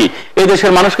জঙ্গল নাকি? এই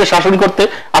দেশের মানুষকে শাসন করতে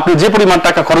আপনি যে পরিমাণ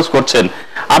টাকা খরচ করছেন।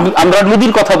 আমরা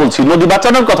নদীর কথা বলছি, নদী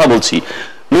বাঁচানোর কথা বলছি,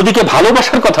 নদীকে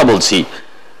ভালোবাসার কথা বলছি,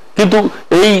 কিন্তু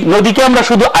এই নদীকে আমরা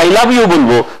শুধু আই লাভ ইউ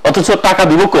বলবো অথচ টাকা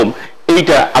দিব কম,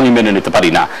 এইটা আমি মেনে নিতে পারি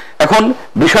না। এখন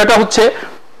বিষয়টা হচ্ছে,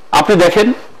 আপনি দেখেন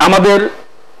আমাদের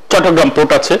চট্টগ্রাম পোর্ট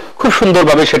আছে, খুব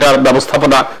সুন্দরভাবে সেটার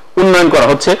ব্যবস্থাপনা উন্নয়ন করা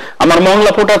হচ্ছে। আমার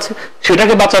মংলা পোর্ট আছে,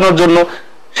 সেটাকে বাঁচানোর জন্য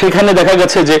সেখানে দেখা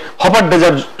গেছে যে হপার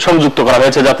ড্রেজার সংযুক্ত করা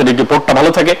হয়েছে যাতে একটি পোর্টটা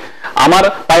ভালো থাকে। আমার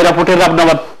পায়রা পোর্টের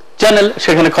রাবনাবাদ চ্যানেল,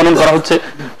 সেখানে খনন করা হচ্ছে,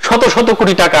 শত শত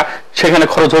কোটি টাকা সেখানে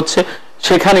খরচ হচ্ছে।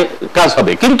 সেখানে কাজ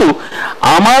হবে। কিন্তু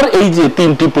আমার এই যে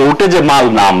 3টি পোর্টে যে মাল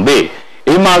নামবে,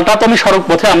 এই মালটা তো আমি সড়ক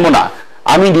পথে আনবো না,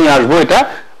 আমি নিয়ে আসবো এটা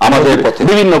আমাদের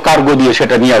বিভিন্ন কার্গো দিয়ে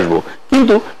সেটা নিয়ে আসবো।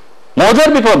 কিন্তু মজার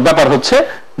ব্যাপার হচ্ছে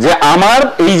যে আমার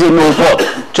এই যে নৌপথ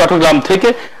চট্টগ্রাম থেকে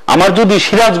আমার যদি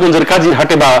সিরাজগঞ্জের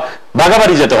কাজিরহাটে বা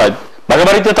বাগাবাড়ি যেতে হয়,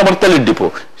 বাগাবাড়িতে তো আমার তেলের ডিপো,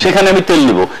 সেখানে আমি তেল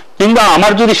নিব, কিংবা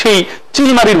আমার যদি সেই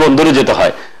চিলমারির বন্দরে যেতে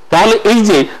হয়, তাহলে এই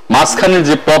যে মাঝখানের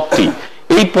যে পথটি,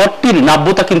 এই পথটির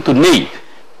নাব্যতা কিন্তু নেই।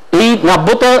 এই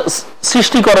নাব্যতা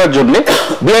সৃষ্টি করার জন্য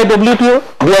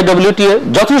বিআইডব্লিউটিএ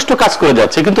যথেষ্ট কাজ করে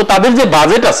যাচ্ছে, কিন্তু তাদের যে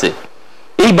বাজেট আছে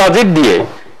এই বাজেট দিয়ে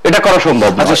এটা করা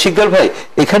সম্ভব না। আচ্ছা শিকদার ভাই,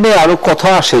 এখানে আরো কথা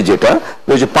আসে, যেটা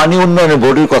ওই যে পানি উন্নয়ন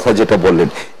বোর্ডের কথা যেটা বললেন,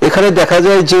 এখানে দেখা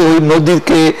যায় যে ওই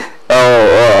নদীকে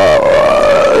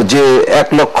যে 1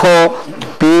 লক্ষ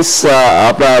পিস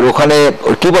আপনার ওখানে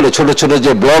কি বলে ছোট ছোট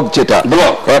যে ব্লক, যেটা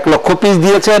 1 লক্ষ পিস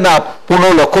দিয়েছে না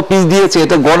 15 লক্ষ পিস দিয়েছে,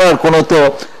 এটা গণার কোনো তো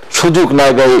সুযোগ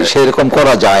নাই ভাই, সেরকম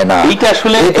করা যায় না। এইটা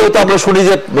আসলে আমরা শুনি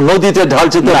যে নদীতে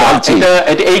ঢালছে তো ঢালছে,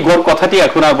 এই গড় কথাটি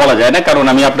এখন আর বলা যায় না। কারণ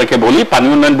আমি আপনাকে বলি, পানি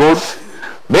উন্নয়ন বোর্ড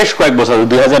বেশ কয়েক বছর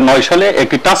 2009 সালে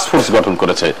একটি টাস্ক ফোর্স গঠন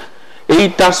করেছে। এই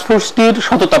টাস্ক ফোর্সটির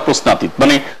সততা প্রশ্নাতীত,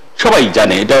 মানে সবাই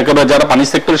জানে, এটা একেবারে যারা পানি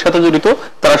সেক্টরের সাথে জড়িত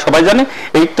তারা সবাই জানে।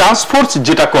 এই টাস্ক ফোর্স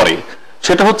যেটা করে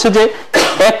সেটা হচ্ছে যে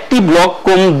একটি ব্লক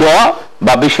কম দেওয়া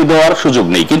বা বেশি দেওয়ার সুযোগ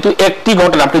নেই, কিন্তু একটি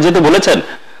ঘটনা আপনি যেটা বলেছেন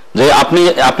যে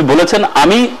আপনি বলেছেন,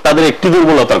 আমি তাদের একটি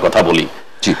দুর্বলতার কথা বলি।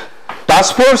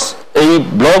 টাস্ক ফোর্স এই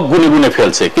ব্লক গুনে গুনে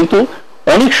ফেলছে, কিন্তু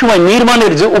অনেক সময়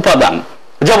নির্মাণের যে উপাদান,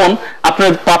 যেমন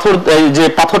আপনার পাথর, যে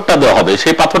পাথরটা দেওয়া হবে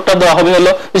সেই পাথরটা দেওয়া হবে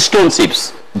হলো স্টোন চিপস।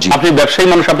 আপনি ব্যবসায়ী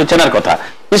মানুষ, আপনি চেনার কথা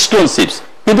স্টোন চিপস,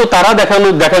 কিন্তু তারা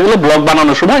দেখা গেল ব্লক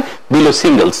বানানোর সময় দিল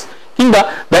সিঙ্গেলস, কিংবা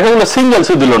দেখা গেল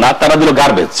সিঙ্গেলসও দিল না, তারা দিল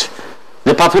গার্বেজ,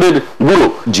 যে পাথরের গুঁড়ো,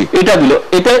 এটা দিল।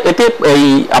 এতে এই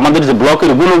আমাদের যে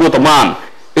ব্লকের গুণগত মান,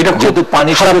 এটা যেহেতু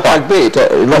পানি সাথে থাকবে, এটা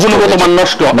গুণগত মান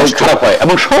নষ্ট খারাপ হয়।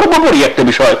 এবং সর্বোপরি একটা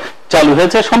বিষয় চালু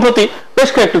হয়েছে সম্প্রতি, বেশ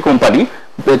কয়েকটি কোম্পানি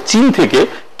চীন থেকে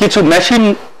কিছু মেশিন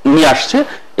নিয়ে আসছে,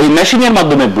 এই মেশিনের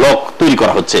মাধ্যমে ব্লক তৈরি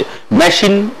করা হচ্ছে,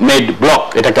 মেশিন মেড ব্লক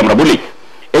এটাকে আমরা বলি।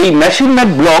 এই মেশিন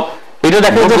মেড ব্লক, এটা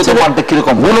দেখা যাচ্ছে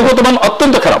কিরকম গুণগত মান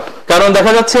অত্যন্ত খারাপ, কারণ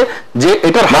দেখা যাচ্ছে যে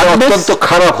এটার অত্যন্ত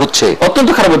খারাপ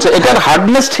হচ্ছে, এটার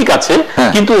হার্ডনেস ঠিক আছে,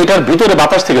 কিন্তু এটার ভিতরে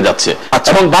বাতাস থেকে যাচ্ছে,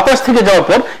 এবং বাতাস থেকে যাওয়ার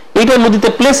পর এটা নদীতে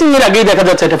প্লেসিং এর আগেই দেখা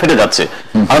যাচ্ছে এটা ফেটে যাচ্ছে।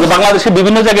 আমাদের বাংলাদেশে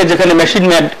বিভিন্ন জায়গায় যেখানে মেশিন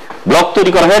মেড ব্লক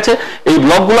তৈরি করা হয়েছে, এই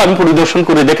ব্লকগুলো আমি পরিদর্শন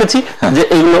করে দেখেছি যে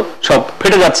এগুলো সব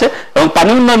ফেটে যাচ্ছে। এবং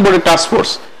পানি উন্নয়ন বোর্ডের টাস্ক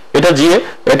ফোর্স এটা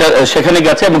সেখানে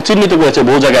গেছে এবং চিহ্নিত করেছে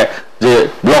বহু জায়গায় যে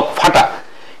ব্লক ফাটা।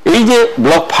 এই যে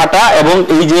ব্লক ফাটা এবং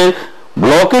এই যে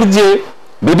ব্লকের যে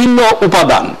বিভিন্ন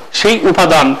উপাদান, সেই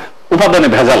উপাদানে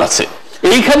ভেজাল আছে,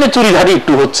 এইখানে চুরিধারি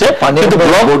একটু হচ্ছে। কিন্তু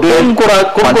ব্লক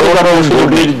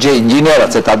বোর্ডের যে ইঞ্জিনিয়ার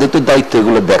আছে তাদের তো দায়িত্ব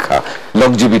এগুলো দেখা,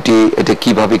 লংজিভিটি, এটা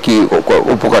কিভাবে কি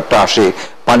উপকারটা আসে,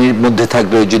 পানির মধ্যে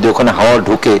থাকবে, যদি ওখানে হাওয়া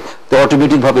ঢুকে তো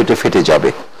অটোমেটিক ভাবে এটা ফেটে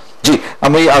যাবে। জি,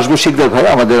 আমি আসবো শিকদার ভাই,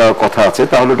 আমাদের আর কথা আছে,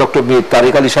 তাহলে ডক্টর মীর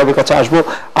তারিক আলী সাহেবের কাছে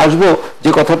আসবো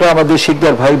যে কথাটা আমাদের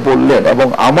শিকদার ভাই বললেন, এবং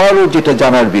আমারও যেটা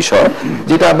জানার বিষয়,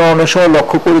 যেটা আমরা অনেক সময়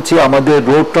লক্ষ্য করেছি, আমাদের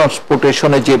রোড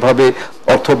ট্রান্সপোর্টেশনে যেভাবে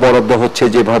অর্থ বরাদ্দ হচ্ছে,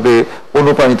 যেভাবে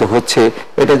অনুপ্রাণিত হচ্ছে,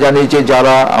 এটা জানি যে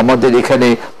যারা আমাদের এখানে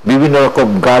বিভিন্ন রকম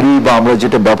গাড়ি বা আমরা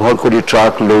যেটা ব্যবহার করি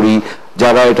ট্রাক, লরি,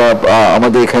 যারা এটা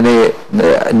আমাদের এখানে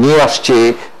নিয়ে আসছে,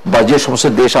 বা যে সমস্ত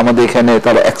দেশ আমাদের এখানে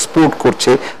তারা এক্সপোর্ট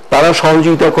করছে, তারা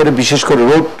সহযোগিতা করে, বিশেষ করে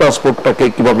রোড ট্রান্সপোর্টটাকে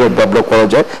কিভাবে ডেভেলপ করা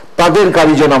যায়, তাদের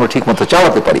গাড়ি যেন আমরা ঠিক মতো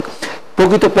চালাতে পারি।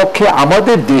 প্রকৃতপক্ষে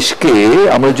আমাদের দেশকে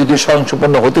আমরা যদি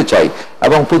স্বয়ংসম্পন্ন হতে চাই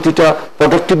এবং প্রতিটা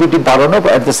প্রোডাক্টিভিটি বাড়ানো,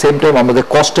 অ্যাট দ্য সেম টাইম আমাদের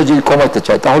কষ্টটা যদি কমাতে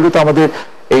চাই, তাহলে তো আমাদের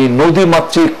এই নদী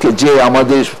মাতৃক যে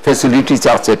আমাদের ফ্যাসিলিটিস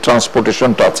আছে,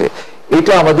 ট্রান্সপোর্টেশনটা আছে,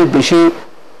 এটা আমাদের বেশি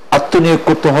আত্মনিয়োগ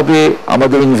করতে হবে,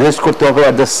 আমাদের ইনভেস্ট করতে হবে।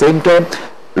 At the same time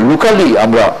locally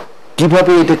আমরা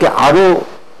কিভাবে এটাকে আরো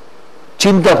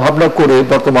চিন্তা ভাবনা করে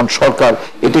বর্তমান সরকার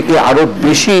এটাকে আরো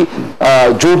বেশি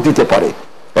জোর দিতে পারে,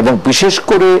 এবং বিশেষ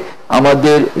করে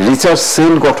আমাদের রিসার্চ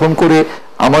সেল গঠন করে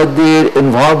আমাদের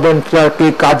এনভায়রনমেন্টটাকে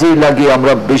কাজে লাগিয়ে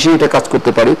আমরা বেশি এটা কাজ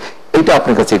করতে পারি, এটা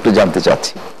আপনার কাছে একটু জানতে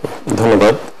চাচ্ছি।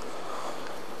 ধন্যবাদ।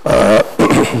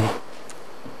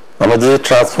 আমাদের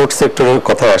ট্রান্সপোর্ট সেক্টরের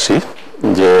কথা আসি,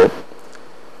 যে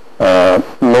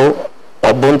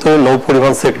অভ্যন্তরীণ নৌ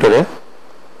পরিবহন সেক্টরে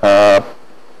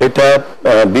এটা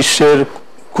বিশ্বের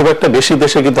খুব একটা বেশি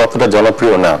দেশে কিন্তু অতটা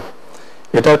জনপ্রিয় না।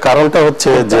 এটার কারণটা হচ্ছে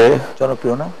যে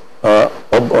জনপ্রিয় না,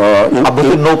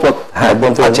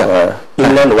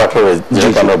 ইনল্যান্ড ওয়াটারওয়েজ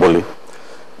যেটা আমরা বলি,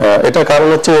 এটার কারণ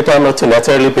হচ্ছে এটা আমরা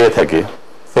ন্যাচারালি পেয়ে থাকি।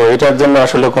 তো এটার জন্য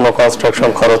আসলে কোনো কনস্ট্রাকশন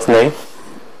খরচ নেই,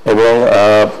 এবং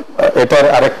এটার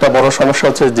আরেকটা বড় সমস্যা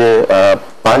হচ্ছে যে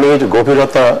পানির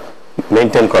গভীরতা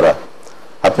মেনটেন করা।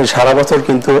 আপনি সারা বছর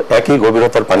কিন্তু একই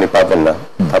গভীরতার পানি পাবেন না।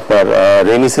 আপনার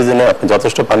রেইনি সিজনে আপনি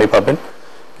যথেষ্ট পানি পাবেন,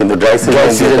 কিন্তু ড্রাই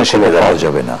সিজনে সেটা পাওয়া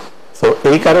যাবে না। তো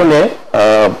এই কারণে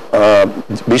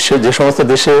বিশ্বের যে সমস্ত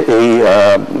দেশে এই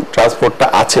ট্রান্সপোর্টটা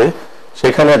আছে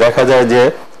সেখানে দেখা যায় যে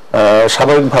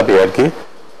স্বাভাবিকভাবে আর কি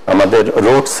আমাদের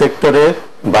রোড সেক্টরে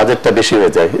বাজেটটা বেশি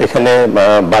হয়ে যায়। এখানে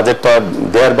বাজেটটা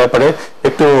দেওয়ার ব্যাপারে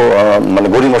একটু মানে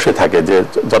গড়িমসে থাকে যে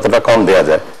যতটা কম দেয়া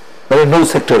যায়, মানে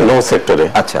নো সেক্টরে।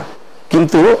 আচ্ছা,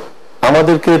 কিন্তু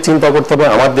আমাদেরকে চিন্তা করতে হবে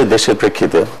আমাদের দেশের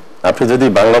প্রেক্ষিতে। আপনি যদি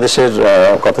বাংলাদেশের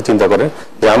কথা চিন্তা করেন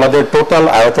যে আমাদের টোটাল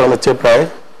আয়তন হচ্ছে প্রায়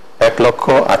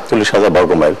 1,48,000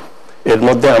 বর্গমাইল। এর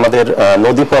মধ্যে আমাদের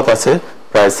নদীপথ আছে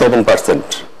প্রায় 7%।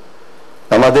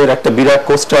 আমাদের একটা বিরাট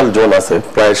কোস্টাল জোন আছে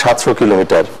প্রায় 700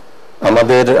 কিলোমিটার।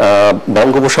 আমাদের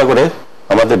বঙ্গোপসাগরে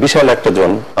আমাদের বিশাল একটা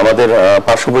জোন। আমাদের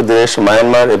পার্শ্ববর্তী দেশ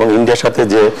মায়ানমার এবং ইন্ডিয়ার সাথে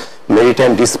যে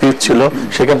মেরিটাইম ডিসপিউট ছিল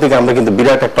সেখান থেকে আমরা কিন্তু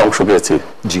বিরাট একটা অংশ পেয়েছি।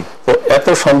 জি, তো এত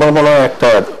সম্ভাবনা একটা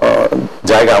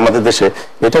জায়গা আমাদের দেশে,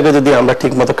 এটাকে যদি আমরা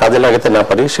ঠিক মতো কাজে লাগাতে না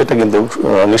পারি সেটা কিন্তু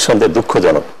নিঃসন্দেহে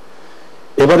দুঃখজনক।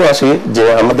 এবারে আসি যে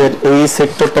আমাদের এই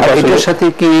সেক্টরটা এটার সাথে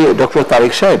কি ডক্টর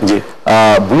তারেক সাহেব, জি,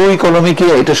 ব্লু ইকোনমি কি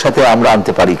এটার সাথে আমরা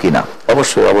আনতে পারি কিনা?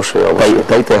 অবশ্যই অবশ্যই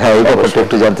তাই তো, হ্যাঁ, এই ব্যাপারটা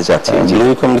একটু জানতে চাচ্ছি। ব্লু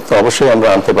ইকোনমি তো অবশ্যই আমরা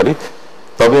আনতে পারি,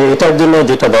 তবে এটার জন্য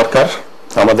যেটা দরকার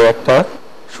আমাদের একটা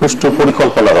সুষ্ঠু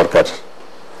পরিকল্পনা দরকার।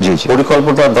 জি জি,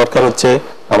 পরিকল্পনা দরকার হচ্ছে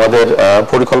আমাদের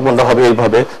পরিকল্পনা হবে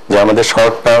এইভাবে যে আমাদের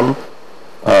short term,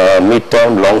 mid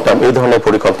term, long term এই ধরনের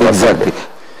পরিকল্পনা থাকবে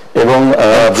এবং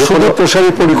প্রসারী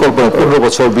পরিকল্পনা 15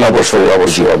 বছর 20 বছর।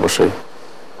 অবশ্যই অবশ্যই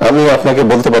আমি আপনাকে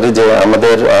বলতে পারি যে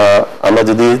আমাদের আমরা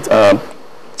যদি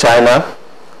চায়না,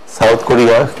 সাউথ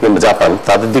কোরিয়া কিংবা জাপান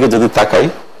তাদের দিকে যদি তাকাই,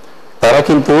 তারা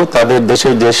কিন্তু তাদের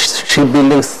দেশের যে শিপ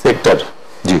বিল্ডিং সেক্টর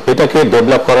এটাকে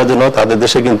ডেভেলপ করার জন্য তাদের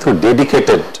দেশে কিন্তু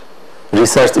ডেডিকেটেড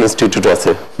রিসার্চ ইনস্টিটিউট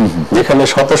আছে, যেখানে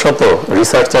শত শত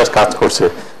রিসার্চার কাজ করছে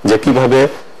যে কিভাবে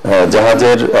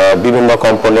জাহাজের বিভিন্ন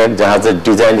কম্পোনেন্ট, জাহাজের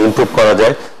ডিজাইন ইমপ্রুভ করা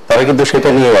যায়। তারা কিন্তু সেটা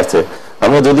নিয়ে আছে।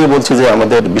 আমরা যদিও বলছি যে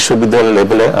আমাদের বিশ্ববিদ্যালয়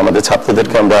লেভেলে আমাদের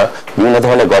ছাত্রদেরকে আমরা বিভিন্ন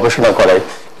ধরনের গবেষণা করাই,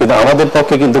 কিন্তু আমাদের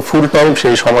পক্ষে কিন্তু ফুল টাইম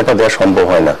সেই সময়টা দেওয়া সম্ভব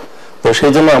হয় না। তো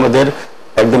সেই জন্য আমাদের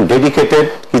একদম ডেডিকেটেড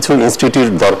কিছু ইনস্টিটিউট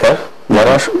দরকার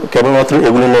যারা কেবলমাত্র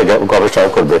এগুলো নিয়ে গবেষণা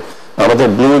করবে। আমাদের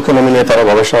ব্লু ইকোনমি নিয়ে তারা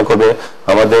গবেষণা করবে,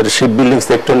 আমাদের শিপ বিল্ডিং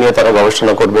সেক্টর নিয়ে তারা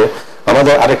গবেষণা করবে।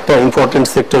 আমাদের আরেকটা ইম্পর্টেন্ট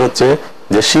সেক্টর হচ্ছে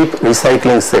যে শিপ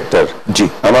রিসাইক্লিং সেক্টর। জি,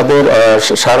 আমাদের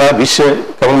সারা বিশ্বে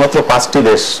কেবলমাত্র 5টি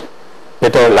দেশ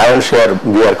এটা লায়ন শেয়ার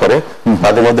বিয়ার করে।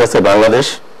 তাদের মধ্যে আছে বাংলাদেশ,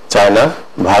 চায়না,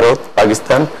 ভারত,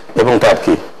 পাকিস্তান এবং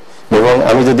টার্কি। এবং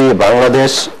আমি যদি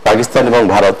বাংলাদেশ, পাকিস্তান এবং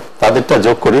ভারত তাদেরটা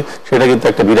যোগ করি সেটা কিন্তু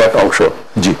একটা বিরাট অংশ।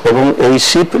 জি, এবং এই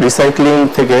শিপ রিসাইক্লিং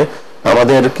থেকে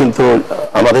আমাদের কিন্তু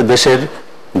আমাদের দেশের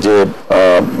যে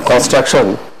কনস্ট্রাকশন,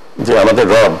 যে আমাদের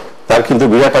রড, তার কিন্তু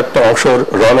বিরাট একটা অংশ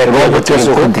রমের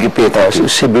থেকে পেয়ে থাকে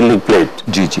শিপ বিল্ডিং প্লেট।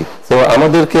 জি জি, তো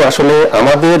আমাদেরকে আসলে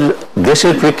আমাদের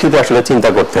দেশের প্রেক্ষিতে আসলে চিন্তা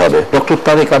করতে হবে। ডক্টর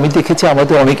তারেক, আমি দেখেছি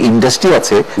আমাদের অনেক ইন্ডাস্ট্রি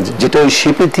আছে যেটা ওই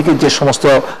শিপের থেকে যে সমস্ত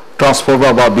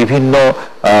ট্রান্সফর্মার বা বিভিন্ন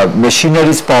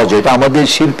মেশিনারিজ পাওয়া যায়, এটা আমাদের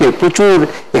শিল্পে প্রচুর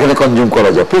এখানে কনজিউম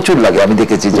করা যায়, প্রচুর লাগে। আমি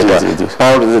দেখেছি যেটা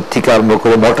পাওয়ার থেকে আরম্ভ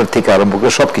করে মোটর থেকে আরম্ভ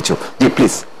করে সবকিছু। জি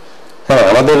প্লিজ। হ্যাঁ,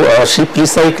 আমাদের শিপ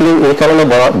রিসাইক্লিং এই কারণে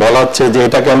বলা হচ্ছে যে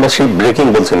এটাকে আমরা শিপ ব্রেকিং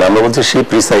বলছি না, আমরা বলছি শিপ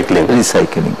রিসাইক্লিং।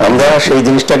 আমরা সেই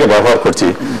জিনিসটাকে ব্যবহার করছি।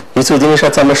 কিছু জিনিস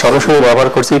আছে আমরা সরাসরি ব্যবহার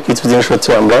করছি, কিছু জিনিস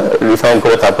হচ্ছে আমরা রিফাইন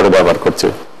করে তারপরে ব্যবহার করছি।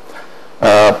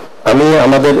 আমি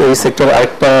আমাদের এই সেক্টর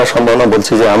আরেকটা সম্ভাবনা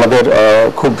বলছি যে আমাদের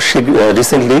খুব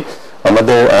রিসেন্টলি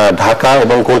আমাদের ঢাকা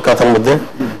এবং কলকাতার মধ্যে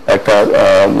একটা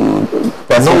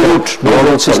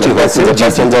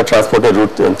প্যাসেঞ্জার ট্রান্সপোর্টের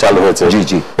রুট চালু হয়েছে।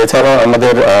 এছাড়াও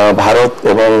আমাদের ভারত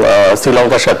এবং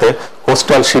শ্রীলঙ্কার সাথে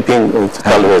কোস্টাল শিপিং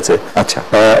চালু হয়েছে। আচ্ছা,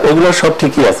 এগুলো সব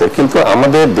ঠিকই আছে, কিন্তু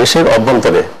আমাদের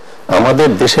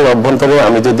দেশের অভ্যন্তরে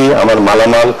আমি যদি আমার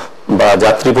মালামাল বা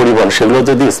যাত্রী পরিবহন সেগুলো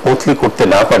যদি স্মুথলি করতে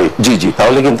না পারি,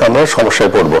 তাহলে কিন্তু আমরা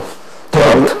সমস্যায় পড়বো।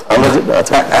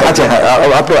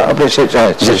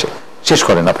 শেষ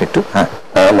করেন আপনি একটু। হ্যাঁ,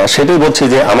 সেটাই বলছি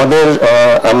যে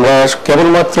আমরা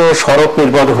কেবলমাত্র সড়ক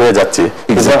নির্ভর হয়ে যাচ্ছি,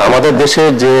 কিন্তু আমাদের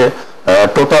দেশের যে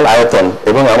টোটাল আয়তন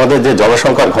এবং আমাদের যে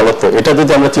জনসংখ্যার ঘনত্ব, এটা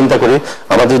যদি আমরা চিন্তা করি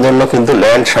আমাদের জন্য কিন্তু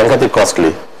ল্যান্ড সাংঘাতিক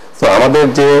কস্টলি। তো আমাদের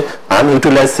যে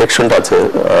আনইউটিলাইজ সেকশনটা আছে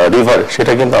রিভার,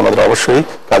 সেটা কিন্তু আমাদের অবশ্যই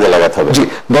কাজে লাগাতে হবে। জি,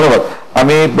 ধন্যবাদ।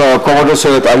 আমি কমোডর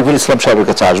সৈয়দ আরিফুল ইসলাম সাহেবের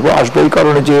কাছে আসবো এই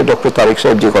কারণে যে ডক্টর তারেক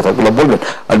সাহেব যে কথাগুলো বলবেন,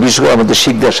 আর বিশেষ করে আমাদের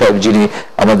শিকদার সাহেব যিনি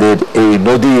আমাদের এই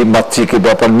নদী মাতৃক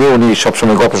ব্যাপার নিয়ে উনি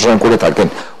সবসময় গবেষণা করে থাকেন,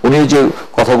 উনি যে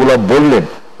কথাগুলো বললেন,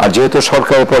 আর যেহেতু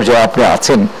সরকারের পর্যায়ে আপনি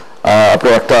আছেন,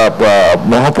 আপনার একটা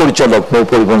মহাপরিচালক নৌ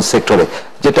পরিবহন সেক্টরে,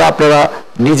 যেটা আপনারা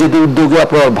নিজেদের উদ্যোগে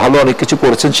আপনারা ভালো অনেক কিছু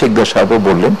করেছেন, শিকদার সাহেবও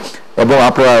বললেন, এবং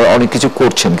আপনারা অনেক কিছু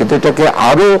করছেন, কিন্তু এটাকে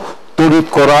আরো তড়িৎ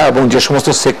করা এবং যে সমস্ত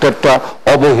সেক্টরটা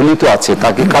অবহেলিত আছে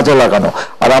তাকে কাজে লাগানো।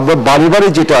 আর আমরা বারে বারে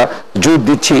যেটা জোর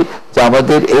দিচ্ছি যে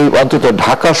আমাদের এই অন্তত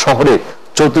ঢাকা শহরে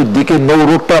চতুর্দিকে নৌ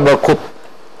রোডটা আমরা খুব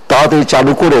তাড়াতাড়ি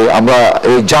চালু করে আমরা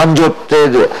এই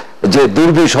যানজটের যে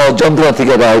দুর্বিষহ যন্ত্রণা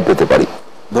থেকে রেহাই পেতে পারি।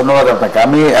 ধন্যবাদ আপনাকে।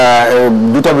 আমি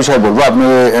দুটা বিষয় বলবো। আপনি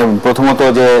প্রথমত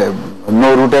যে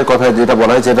নৌ রুটের কথা যেটা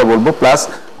বলা হয়েছে এটা বলবো, প্লাস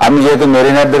আমি যেহেতু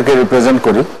মেরিনারদেরকে রিপ্রেজেন্ট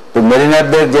করি, তো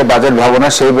মেরিনারদের যে বাজেট ভাবনা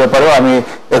সেই ব্যাপারেও আমি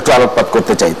একটু আলোকপাত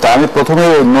করতে চাই। তো আমি প্রথমে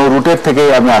নৌ রুটের থেকে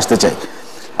আমি আসতে চাই।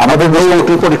 আমাদের নৌ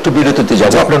রুটের উপর একটু বিরতিতে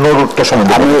যাবো। আপনার নৌ রুটটা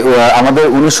সম্বন্ধে আমি আমাদের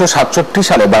 1967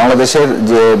 সালে বাংলাদেশের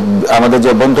যে আমাদের যে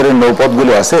অভ্যন্তরীণ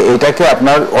নৌপথগুলো আছে এটাকে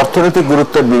আপনার অর্থনৈতিক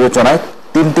গুরুত্বের বিবেচনায়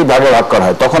 3টি ভাগে ভাগ করা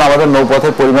হয়। তখন আমাদের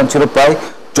নৌপথের পরিমাণ ছিল প্রায়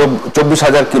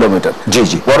 24,000 কিলোমিটার। জি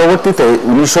জি। পরবর্তীতে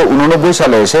 1989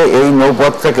 সালে এসে এই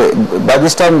নৌপথ থেকে বাই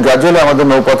দিস টাইম গ্রাজুয়ালি আমাদের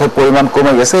নৌপথের পরিমাণ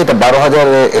কমে গেছে, এটা 12,000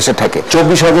 এসে থাকে,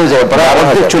 24,000 যায় প্রায়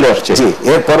অর্ধেক চলে আসছে। জি।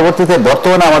 এর পরবর্তীতে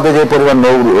বর্তমানে আমাদের যে পরিমাণ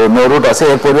নৌ রুট আছে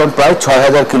এর পরিমাণ প্রায়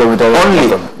 6,000 কিলোমিটার।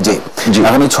 জি জি।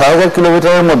 এখন এই 6,000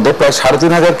 কিলোমিটারের মধ্যে প্রায়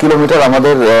 3,500 কিলোমিটার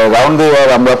আমাদের রাউন্ড দ্য ইয়ার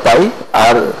আমরা পাই,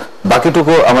 আর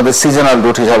বাকিটুকু আমাদের সিজনাল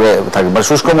রুট হিসাবে থাকে, মানে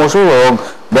শুষ্ক মৌসুম এবং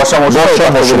বর্ষা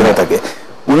মৌসুম হয়ে থাকে।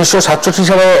 1967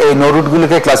 সালে এই নৌ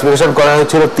রুটগুলিকে ক্লাসিফিকেশন করা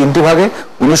হয়েছিল 3টি ভাগে।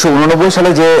 1989 সালে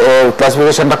যে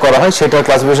ক্লাসিফিকেশনটা করা হয় সেটা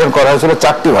ক্লাসিফিকেশন করা হয়েছিল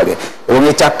 4টি ভাগে, এবং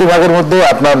এই 4টি ভাগের মধ্যে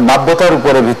আপনার নাব্যতার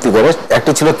উপরে ভিত্তি করে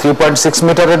একটি ছিল 3.6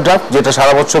 মিটারের ড্রাফট, যেটা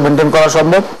সারা বছর মেনটেন করা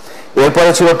সম্ভব। এরপরে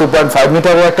ছিল 2.5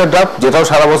 মিটারের একটা ড্রাফট, যেটাও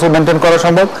সারা বছর মেনটেন করা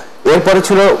সম্ভব। এরপরে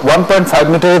ছিল 1.5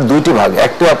 মিটারের 2টি ভাগ,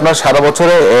 একটি আপনার সারা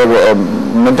বছরে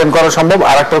মেনটেন করা সম্ভব,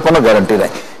 আর একটার কোনো গ্যারান্টি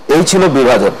নাই। এই ছিল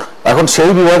বিভাজন। এখন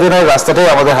সেই বিভাজনের রাস্তাটাই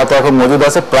আমাদের হাতে এখন মজুদ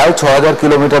আছে। প্রায় 6,000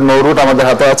 কিলোমিটার নৌ রুট আমাদের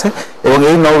হাতে আছে, এবং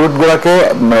এই নৌ রুটগুলোকে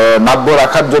নাব্য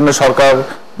রাখার জন্য সরকার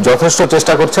যথেষ্ট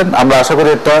চেষ্টা করছেন। আমরা আশা করি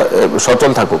এটা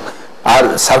সচল থাকুক। আর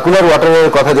সার্কুলার ওয়াটারের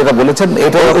কথা যেটা বলেছেন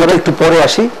এটা একটু পরে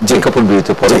আসি, যে কাপড়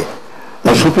বিরতি পরে।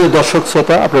 সুপ্রিয় দর্শক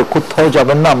শ্রোতা, আপনারা কোথাও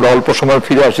যাবেন না, আমরা অল্প সময়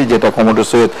ফিরে আসি। যেটা কমোডর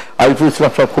সৈয়দ আরিফুল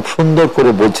ইসলাম সাহেব খুব সুন্দর করে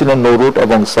বলছিলেন নৌ রুট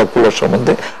এবং সার্কুলার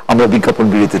সম্বন্ধে, আমরা বিজ্ঞাপন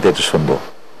বিরতিতে এটা শুনবো।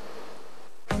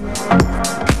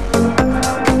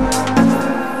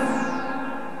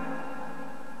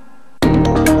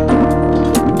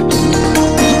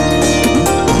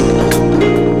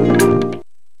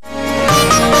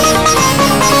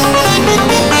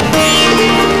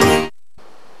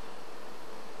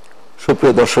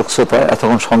 সুপ্রিয় দর্শক শ্রোতা,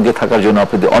 এতক্ষণ সঙ্গে থাকার জন্য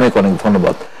আপনাদের অনেক অনেক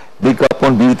ধন্যবাদ।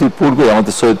 বিজ্ঞাপন বিরতির পূর্বে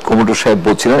আমাদের সৈয়দ কমোডর সাহেব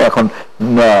বলছিলেন এখন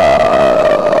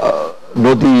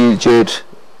নদী যে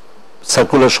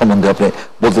সার্কুলার সম্বন্ধে আপনি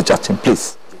বলতে চাচ্ছেন, প্লিজ।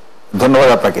 ধন্যবাদ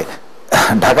আপনাকে।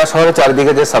 ঢাকা শহরের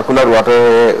চারিদিকে যে সার্কুলার ওয়াটার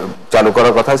চালু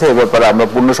করার কথা আছে, এ ব্যাপারে আমরা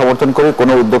পূর্ণ সমর্থন করি।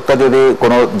 কোনো উদ্যোক্তা যদি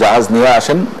কোনো জাহাজ নিয়ে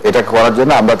আসেন এটা করার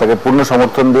জন্য, আমরা তাকে পূর্ণ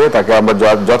সমর্থন দিয়ে তাকে আমরা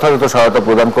যথাযথ সহায়তা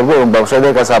প্রদান করব, এবং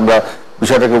ব্যবসায়ীদের কাছে আমরা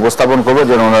বিষয়টাকে উপস্থাপন করবো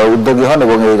যেন ওনারা উদ্যোগী হন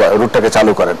এবং এই রুটটাকে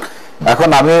চালু করেন। এখন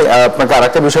আমি আপনাকে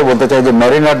আরেকটা বিষয় বলতে চাই যে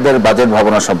মেরিনারদের বাজেট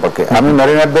ভাবনা সম্পর্কে। আমি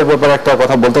মেরিনারদের ব্যাপারে একটা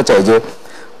কথা বলতে চাই যে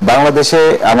বাংলাদেশে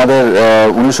আমাদের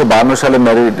 1952 সালে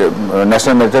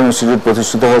ন্যাশনাল ম্যারিটাইম ইনস্টিটিউট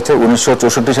প্রতিষ্ঠিত হয়েছে,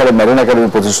 1964 সালে মেরিন একাডেমি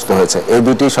প্রতিষ্ঠিত হয়েছে। এই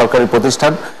দুটি সরকারি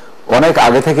প্রতিষ্ঠান অনেক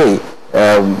আগে থেকেই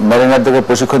মেরিনারদেরকে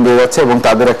প্রশিক্ষণ দিয়ে যাচ্ছে, এবং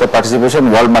তাদের একটা পার্টিসিপেশন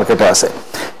ওয়ার্ল্ড মার্কেটে আছে।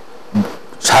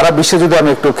 সারা বিশ্বে যদি আমি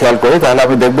একটু খেয়াল করি তাহলে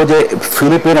আমি দেখবো যে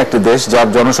ফিলিপিন একটি দেশ যার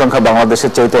জনসংখ্যা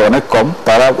বাংলাদেশের চাইতে অনেক কম,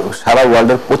 তারা সারা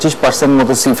ওয়ার্ল্ডের 25%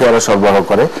 মতো সিফেয়ার সরবরাহ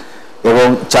করে, এবং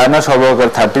চায়না সরবরাহ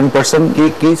করে 13%।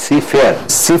 কি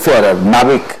সিফেয়ার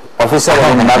নাবিক অফিসার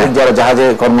এবং নাবিক যারা জাহাজে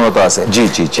কর্মরত আছে, জি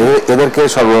জি জি, এদেরকে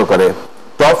সরবরাহ করে।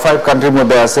 টপ 5 কান্ট্রির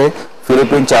মধ্যে আছে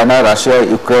Philippines, China, Russia,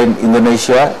 Ukraine,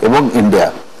 Indonesia এবং ইন্ডিয়া।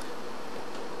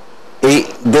 এই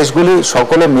দেশগুলি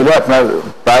সকলে মিলে আপনার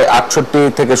প্রায়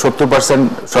 68 থেকে 70%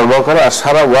 সরবরাহ করে, আর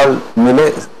সারা ওয়ার্ল্ড মিলে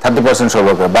 30%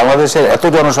 সরবরাহ করে। বাংলাদেশের এত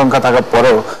জনসংখ্যা থাকার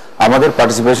পরেও আমাদের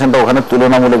পার্টিসিপেশনটা ওখানে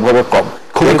তুলনামূলকভাবে কম।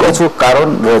 খুবই কিছু কারণ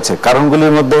রয়েছে।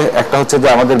 কারণগুলির মধ্যে একটা হচ্ছে যে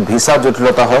আমাদের ভিসা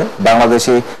জটিলতা হয়।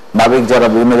 বাংলাদেশি নাবিক যারা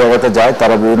বিভিন্ন জায়গাতে যায়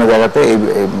তারা বিভিন্ন জায়গাতে এই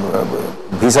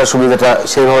ভিসার সুবিধাটা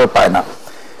সেইভাবে পায় না।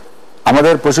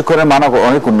 আমাদের প্রশিক্ষণের মান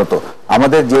অনেক উন্নত।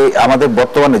 আমাদের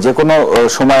বর্তমানে যে কোনো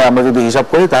সময় আমরা যদি হিসাব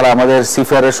করি তাহলে আমাদের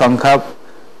সিফেয়ারের সংখ্যা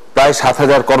প্রায়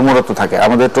 7,000 কর্মরত থাকে।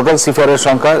 আমাদের টোটাল সিফেয়ারের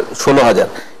সংখ্যা 16,000,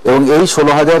 এবং এই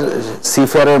 16,000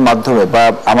 সিফেয়ারের মাধ্যমে বা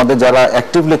আমাদের যারা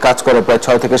অ্যাক্টিভলি কাজ করে প্রায়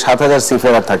 6 থেকে 7,000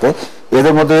 সিফেয়ার থাকে।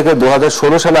 এদের মধ্যে থেকে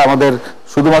 2016 সালে আমাদের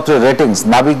শুধুমাত্র রেটিংস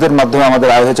নাবিকদের মাধ্যমে আমাদের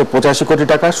আয় হয়েছে 85 কোটি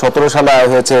টাকা, 17 সালে আয়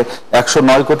হয়েছে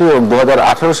 109 কোটি, এবং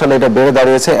 2018 সালে এটা বেড়ে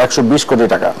দাঁড়িয়েছে 120 কোটি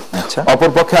টাকা।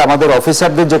 অপরপক্ষে আমাদের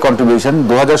অফিসারদের যে কন্ট্রিবিউশন,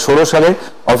 2016 সালে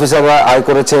অফিসাররা আয়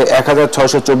করেছে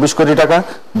 1,624 কোটি টাকা,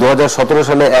 2017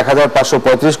 সালে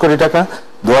 1,535 কোটি টাকা,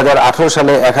 2018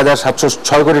 সালে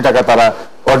 1,706 কোটি টাকা তারা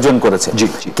অর্জন করেছে।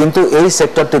 কিন্তু এই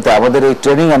সেক্টরটিতে আমাদের এই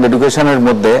ট্রেনিং অ্যান্ড এডুকেশনের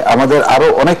মধ্যে আমাদের আরো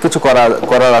অনেক কিছু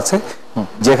করার আছে,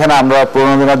 যেখানে আমরা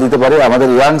প্রণোদনা দিতে পারি, আমাদের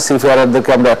ইয়াং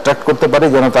সিফেয়ারদেরকে আমরা অ্যাট্রাক্ট করতে পারি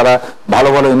যেন তারা ভালো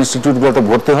ভালো ইনস্টিটিউটগুলোতে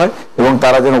ভর্তি হয় এবং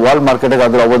তারা যেন ওয়ার্ল্ড মার্কেটে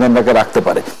তাদের অবদানটাকে রাখতে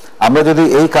পারে। আমরা যদি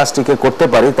এই কাজটিকে করতে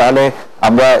পারি তাহলে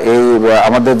আমরা এই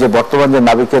আমাদের যে বর্তমান যে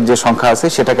নাবিকের যে সংখ্যা আছে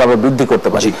সেটাকে আমরা বৃদ্ধি করতে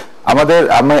পারি।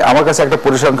 আমার কাছে একটা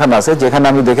পরিসংখ্যান আছে যেখানে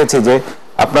আমি দেখেছি যে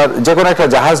আপনার যে কোনো একটা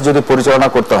জাহাজ যদি পরিচালনা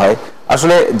করতে হয়,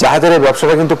 আসলে জাহাজের এই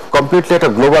ব্যবসাটা কিন্তু কমপ্লিটলি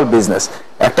একটা গ্লোবাল বিজনেস।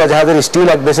 একটা জাহাজের স্টিল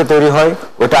এক দেশে তৈরি হয়,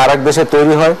 ওটা আরেক দেশে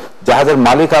তৈরি হয়, জাহাজের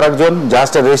মালিক আরেকজন,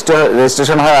 জাহাজটা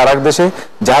রেজিস্ট্রেশন হয় আরেক দেশে,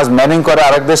 জাহাজ ম্যানিং করে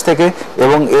আরেক দেশ থেকে,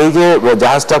 এবং এই যে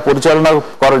জাহাজটা পরিচালনা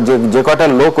করে যে কটা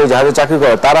লোক ওই জাহাজে চাকরি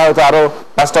করে তারা হয়তো আরো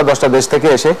 5-10টা দেশ থেকে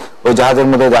এসে ওই জাহাজের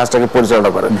মধ্যে জাহাজটাকে পরিচালনা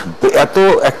করে। তো এত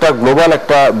একটা গ্লোবাল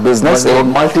একটা বিজনেস এবং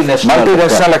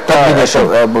মাল্টিন্যাশনাল একটা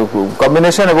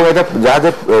কম্বিনেশন, এবং এটা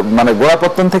জাহাজের মানে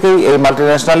গোড়াপত্তন থেকেই এই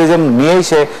মাল্টিন্যাশনালিজম নিয়েই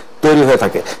সে তৈরি হয়ে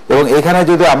থাকে। এবং এখানে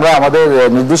যদি আমরা আমাদের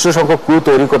নির্দিষ্ট সংখ্যক ক্রু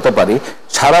তৈরি করতে পারি,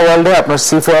 সারা ওয়ার্ল্ডে আপনার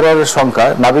সিফেয়ারের সংখ্যা,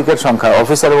 নাবিকের সংখ্যা,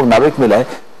 অফিসার এবং নাবিক মিলায়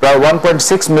প্রায়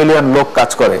 1.6 মিলিয়ন লোক কাজ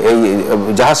করে এই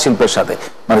জাহাজ শিল্পের সাথে,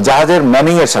 মানে জাহাজের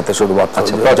ম্যানিং এর সাথে শুধুমাত্র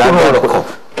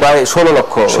প্রায় 16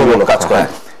 লক্ষ কাজ করে।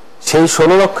 সেই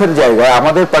 16 লক্ষের জায়গায়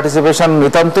আমাদের পার্টিসিপেশন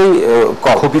নিতান্তই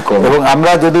খুবই কম, এবং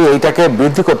আমরা যদি এইটাকে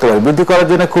বৃদ্ধি করতে পারি, বৃদ্ধি করার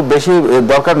জন্য খুব বেশি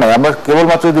দরকার নাই, আমরা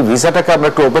কেবলমাত্র যদি ভিসাটাকে আমরা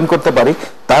একটু ওপেন করতে পারি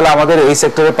তাহলে আমাদের এই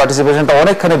সেক্টরের পার্টিসিপেশনটা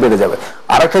অনেকখানি বেড়ে যাবে।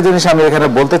 আরেকটা জিনিস আমি এখানে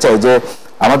বলতে চাই যে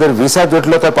আমাদের ভিসা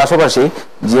জটিলতার পাশাপাশি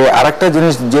যে আরেকটা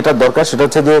জিনিস যেটা দরকার সেটা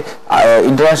হচ্ছে যে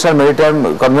ইন্টারন্যাশনাল মেরিটাইম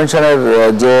কনভেনশনের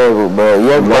যে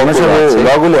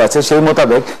লগুলি আছে সেই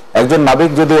মোতাবেক একজন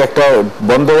নাবিক যদি একটা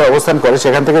বন্দরে অবস্থান করে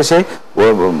সেখান থেকে সে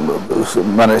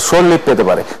মানে শোর লিভ পেতে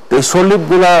পারে। তো এই শোর লিভ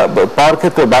গুলা পাওয়ার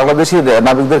ক্ষেত্রে বাংলাদেশি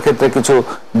নাবিকদের ক্ষেত্রে কিছু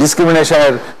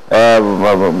ডিসক্রিমিনেশনের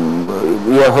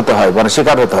হতে হয়, মানে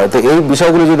শিকার হতে হয়। তো এই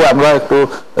বিষয়গুলো যদি আমরা একটু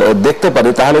দেখতে পারি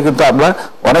তাহলে কিন্তু আমরা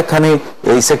অনেকখানি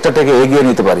এই সেক্টরটাকে এগিয়ে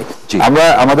নিতে পারি। আমরা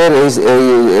আমাদের এই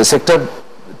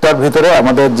সেক্টরটার ভিতরে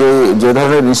আমাদের যে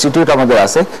ধরনের ইনস্টিটিউট আমাদের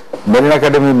আছে, marine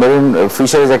academy, marine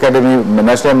fisheries academy,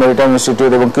 national maritime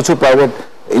institute এবং কিছু প্রাইভেট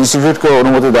ইনস্টিটিউটকে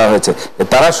অনুমতি দেওয়া হয়েছে,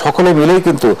 তারা সকলে মিলেই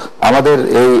কিন্তু আমাদের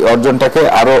এই অর্জনটাকে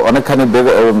আরো অনেকখানি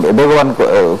বেগবান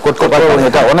করতে পারে এবং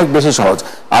এটা অনেক বেশি সহজ।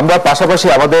 আমরা পাশাপাশি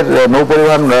আমাদের নৌ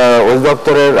পরিবহন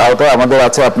অধিদপ্তরের আওতায় আমাদের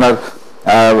আছে আপনার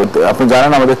আপনি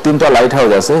জানেন আমাদের 3টা লাইট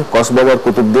হাউস আছে, কক্সবাজার,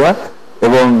 কুতুবদিয়া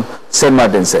এবং সেন্ট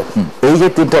মার্টিনসে। এই যে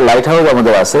 3টা লাইট হাউস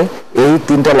আমাদের আছে, এই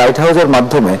 3টা লাইট হাউসের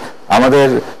মাধ্যমে আমাদের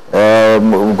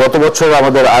গত বছর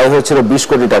আমাদের আয় হয়েছিল 20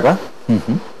 কোটি টাকা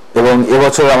এবং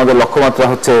এবছর আমাদের লক্ষ্যমাত্রা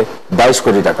হচ্ছে 22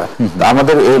 কোটি টাকা।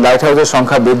 আমাদের এই লাইট হাউসের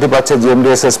সংখ্যা বৃদ্ধি পাচ্ছে।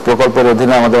 জিএমডিএসএস প্রকল্পের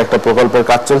অধীনে আমাদের একটা প্রকল্পের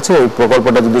কাজ চলছে। এই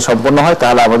প্রকল্পটা যদি সম্পন্ন হয়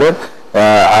তাহলে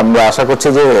আমরা আশা করছি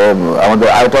যে আমাদের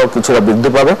আয়টাও কিছুটা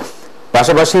বৃদ্ধি পাবে।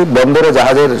 পাশাপাশি বন্দরে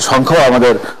জাহাজের সংখ্যাও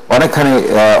আমাদের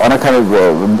অনেকখানি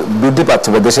বৃদ্ধি পাচ্ছে,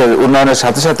 দেশের উন্নয়নের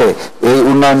সাথে সাথে এই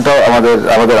উন্নয়নটাও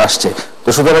আমাদের আসছে। তো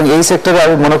সুতরাং এই সেক্টরে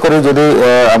আমি মনে করি যদি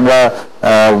আমরা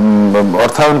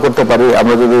অর্থায়ন করতে পারি,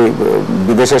 আমরা যদি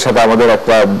বিদেশের সাথে আমাদের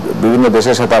বিভিন্ন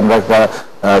দেশের সাথে আমরা একটা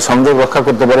সংযোগ রক্ষা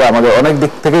করতে পারি, আমাদের অনেক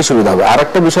দিক থেকেই সুবিধা হবে। আর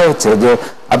একটা বিষয় হচ্ছে যে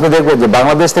আপনি দেখবেন যে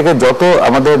বাংলাদেশ থেকে যত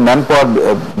আমাদের ম্যান পাওয়ার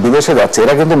বিদেশে যাচ্ছে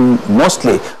এরা কিন্তু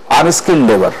মোস্টলি আনস্কিল্ড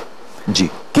লেবার।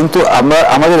 কিন্তু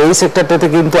আমাদের এই সেক্টরটাতে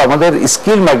কিন্তু আমাদের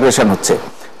স্কিল মাইগ্রেশন হচ্ছে।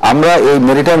 আমরা এই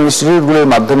মেরিটাইম ইনস্টিটিউটগুলোর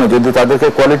মাধ্যমে যদি তাদেরকে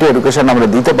কোয়ালিটি এডুকেশন আমরা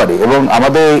দিতে পারি, এবং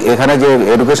আমাদের এখানে যে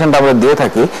এডুকেশনটা আমরা দিয়ে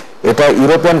থাকি এটা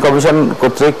ইউরোপিয়ান কমিশন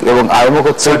কর্তৃক এবং আইএমও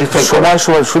কর্তৃক সময়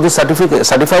শুধু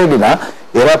সার্টিফাইডই না,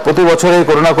 এরা প্রতি বছরই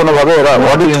কোনো না কোনো ভাবে এরা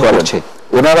অডিট করেছে,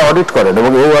 ওনারা অডিট করেন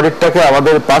এবং এই অডিটটাকে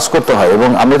আমাদের পাস করতে হয়, এবং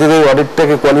আমরা যদি এই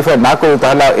অডিটটাকে কোয়ালিফাই না করি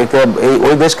তাহলে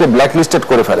ওই দেশকে ব্ল্যাক লিস্টেড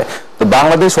করে ফেলে। তো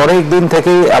বাংলাদেশ অনেক দিন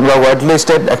থেকেই আমরা হোয়াইট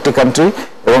লিস্টেড একটি কান্ট্রি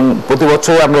এবং প্রতি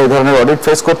বছরই আমরা এই ধরনের অডিট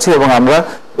ফেস করছি এবং আমরা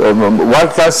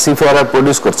ওয়ার্ল্ড ক্লাস সিফেয়ার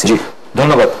প্রডিউস করছি।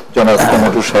 ধন্যবাদ জনাব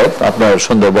মটুর সাহেব আপনার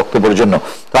সুন্দর বক্তব্যের জন্য।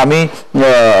 তো আমি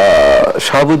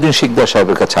শাহাবুদ্দিন শিকদার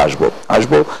সাহেবের কাছে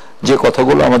আসবো যে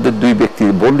কথাগুলো আমাদের দুই ব্যক্তি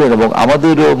বললেন এবং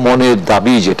আমাদেরও মনের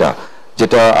দাবি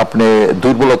যেটা আপনি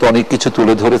দুর্বলতা অনেক কিছু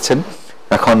তুলে ধরেছেন।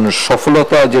 এখন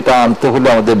সফলতা যেটা আনতে হলে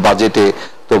আমাদের বাজেটে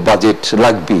তো বাজেট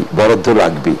লাগবেই, বরাদ্দ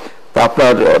লাগবেই। তা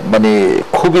আপনার মানে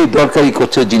খুবই দরকারি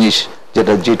করছে জিনিস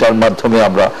যেটার মাধ্যমে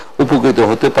আমরা উপকৃত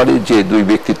হতে পারি। যে দুই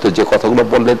ব্যক্তিত্ব যে কথাগুলো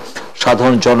বললেন,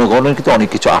 সাধারণ জনগণের কিন্তু অনেক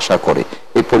কিছু আশা করে।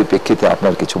 এই পরিপ্রেক্ষিতে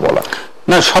আপনার কিছু বলা?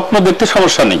 না, স্বপ্ন দেখতে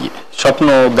সমস্যা নেই,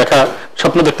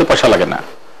 স্বপ্ন দেখতে পয়সা লাগে না।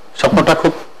 স্বপ্নটা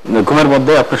খুব ঘুমের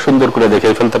মধ্যে আপনি সুন্দর করে দেখে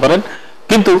ফেলতে পারেন,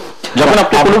 কিন্তু যখন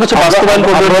আপনি কোনো কিছু বাস্তবায়ন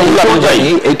করবেন,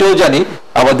 এটাও জানি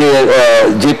আমাদের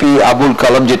জেপি আবুল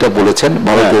কালাম যেটা বলেছেন,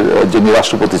 ভারতের যিনি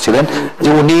রাষ্ট্রপতি ছিলেন, যে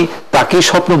উনি তাকে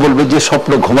স্বপ্ন বলবে যে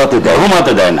স্বপ্ন ঘুমাতে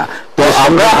দেয় না। তো তো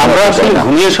আমরা আসলে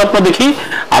ঘুমিয়ে স্বপ্ন দেখি,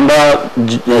 আমরা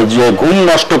যে ঘুম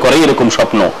নষ্ট করে এরকম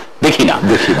স্বপ্ন দেখি না।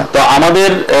 তো আমাদের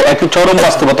একটি চরম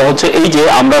বাস্তবতা হচ্ছে এই যে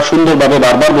আমরা সুন্দরভাবে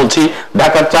বারবার বলছি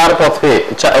ঢাকার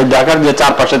ঢাকার যে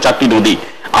চারপাশে 4টি নদী,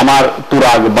 আমার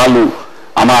তুরাগ, বালু,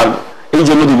 আমার এই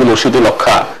যে নদীগুলো,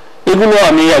 শীতলক্ষা, এগুলো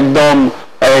আমি একদম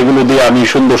এগুলো দিয়ে আমি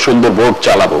সুন্দর সুন্দর বোট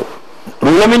চালাবো।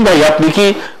 রুহুল আমিন ভাই, আপনি কি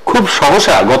খুব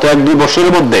সহসা গত 1-2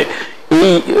 বছরের মধ্যে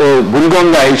এই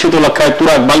বুড়িগঙ্গা, এই শীতলক্ষায়,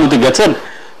 তুরাগ, বালুতে গেছেন?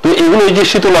 তো এগুলো, এই যে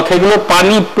শীতলক্ষা, এগুলো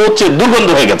পানি পচে দুর্গন্ধ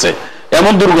হয়ে গেছে,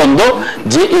 এমন দুর্গন্ধ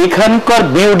যে এখানকার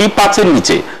বিওডি 5-এর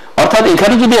নিচে। অর্থাৎ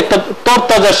এখানে যদি একটা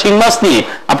তরতাজা শিং মাছ নিয়ে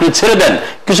আপনি ছেড়ে দেন,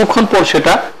 কিছুক্ষণ পর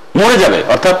সেটা মরে যাবে।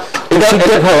 অর্থাৎ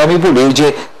আমি বলি যে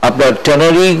আপনার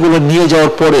ট্যানারি গুলো নিয়ে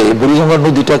যাওয়ার পরে বুড়িগঙ্গা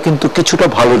নদীটা কিন্তু কিছুটা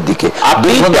ভালোর দিকে,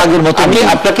 আগের মতো। আমি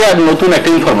আপনাকে আর নতুন একটা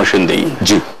ইনফরমেশন দিই।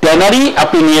 জি, ট্যানারি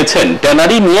আপনি নিয়েছেন,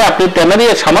 ট্যানারি নিয়ে আপনি ট্যানারি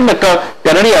সামান্য একটা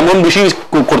ট্যানারি এমন বেশি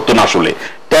করতো না আসলে।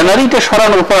 ট্যানারিটা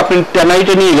সরানোর পর আপনি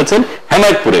ট্যানারিটা নিয়ে গেছেন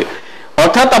হেমায়তপুরে।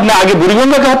 অর্থাৎ আপনি আগে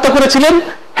বুড়িগঙ্গাকে হত্যা করেছিলেন,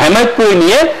 হেমায়তপুরে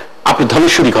নিয়ে আপনি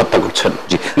ধলেশ্বরীকে হত্যা করছেন।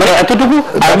 মানে এতটুকু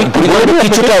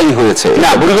কিছুটাই হয়েছে না,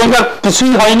 বুড়িগঙ্গার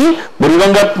কিছুই হয়নি।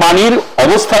 বুড়িগঙ্গার পানির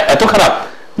অবস্থা এত খারাপ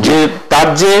যে তার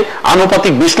যে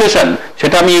আনুপাতিক বিশ্লেষণ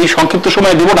সেটা আমি এই সংক্ষিপ্ত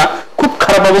সময় দেব না, খুব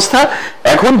খারাপ অবস্থা।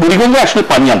 এখন বুড়িগঙ্গা আসলে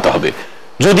পানি আনতে হবে,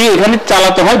 যদি এখানে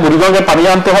চালাতে হয় বুড়িগঙ্গায় পানি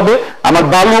আনতে হবে। আমার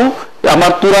বালু,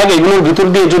 আমার তুরাগ, এগুলোর ভিতর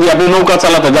দিয়ে যদি আপনি নৌকা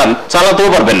চালাতে যান, চালাতেও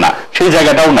পারবেন না, সেই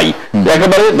জায়গাটাও নাই,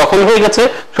 একেবারে দখল হয়ে গেছে,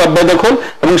 সব বেদখল।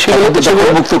 এবং সেগুলো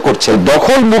মুক্ত করছে,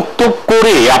 দখল মুক্ত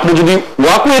করে আপনি যদি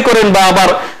ওয়াকওয়ে করেন বা আবার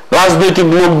রাজনৈতিক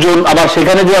লোকজন আবার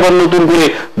সেখানে যে আবার নতুন করে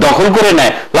দখল করে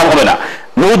নেয়, লাভ হবে না।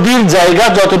 নদীর জায়গা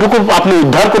যতটুকু আপনি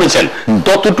উদ্ধার করেছেন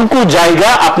ততটুকু জায়গা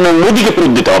আপনার নদীকে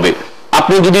ফেরত দিতে হবে।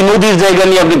 আপনি যদি নদীর জায়গা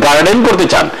নিয়ে আপনি গার্ডেন করতে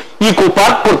চান, ইকো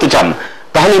পার্ক করতে চান,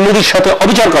 তাহলে নদীর সাথে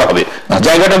অবিচার করা হবে।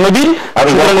 জায়গাটা নদীর, আর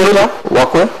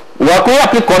ওয়াকওয়ে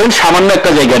আপনি করেন সামান্য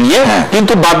একটা জায়গা নিয়ে,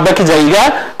 কিন্তু বাদ বাকি জায়গা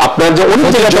আপনার যে অন্য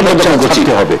জায়গাটা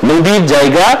হবে, নদীর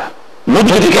জায়গা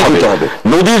নদীকে দিতে হবে।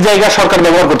 নদীর জায়গা সরকার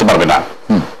ব্যবহার করতে পারবে না,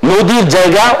 নদীর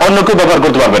জায়গা অন্য কেউ ব্যবহার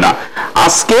করতে পারবে না।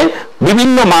 আজকে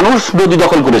বিভিন্ন মানুষ নদী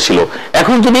দখল করেছিল,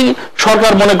 এখন যদি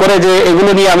সরকার মনে করে যে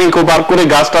এগুলো নিয়ে আমি পার্ক করে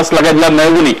গাছ টাছ লাগাই দিলাম, না,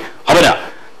 এগুলি হবে না।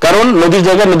 কারণ নদীর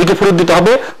জায়গায় নদীকে ফেরত দিতে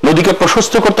হবে, নদীকে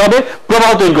প্রশস্ত করতে হবে,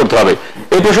 প্রবাহ তৈরি করতে হবে।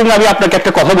 এই প্রসঙ্গে আমি আপনাকে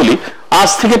একটা কথা বলি। আজ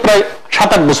থেকে প্রায়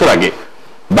 7-8 বছর আগে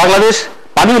বাংলাদেশ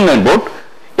পানি উন্নয়ন বোর্ড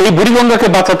এই বুড়িগঙ্গাকে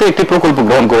বাঁচাতে একটি প্রকল্প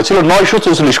গ্রহণ করেছিল,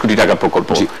 944 কোটি টাকার প্রকল্প।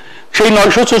 সেই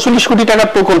 944 কোটি টাকার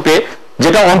প্রকল্পে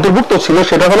যেটা অন্তর্ভুক্ত ছিল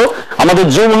সেটা হলো আমাদের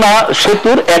যমুনা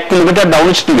সেতুর 1 কিলোমিটার ডাউন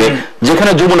স্ট্রিমে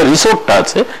যেখানে যমুনা রিসোর্টটা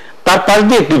আছে, তার পাশ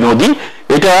দিয়ে একটি নদী,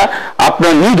 এটা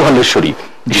আপনার নিউ ধলেশ্বরী।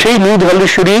 সেই নিউ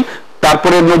ধলেশ্বরী,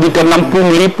 তারপরে নদীটার নাম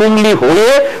পুংলি, পুংলি হয়ে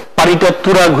পানিটা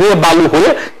তুরাগ হয়ে বালু হয়ে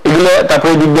এগুলো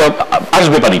তারপরে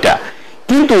আসবে পানিটা।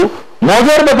 কিন্তু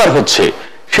মজার ব্যাপার হচ্ছে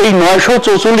সেই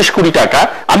 944 কোটি টাকা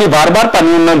আমি বারবার পানি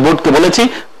উন্নয়ন বোর্ডকে বলেছি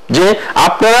যে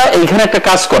আপনারা এইখানে একটা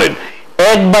কাজ করেন,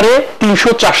 একবারে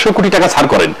 300-400 কোটি টাকা ছাড়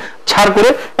করেন, ছাড় করে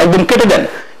একদম কেটে দেন।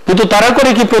 কিন্তু তারা করে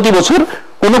কি প্রতি বছর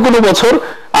কোন বছর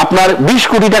আপনার 20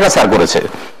 কোটি টাকা ছাড় করেছে,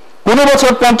 কোন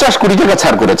বছর 50 কোটি টাকা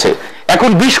ছাড় করেছে। এখন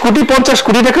 20 কোটি 50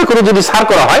 কোটি টাকা করে যদি ছাড়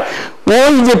করা হয়,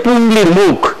 ওই যে পুংলির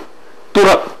মুখ,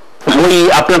 তোরা ওই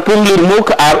আপনার পুংলির মুখ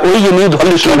আর ওই যে নিউ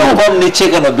ধলেশ্বরী নিচ্ছে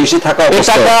কেন বেশি থাকা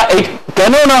টাকা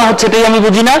কেন না হচ্ছে এটাই আমি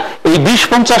বুঝি না। এই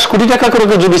 20-50 কোটি টাকা করে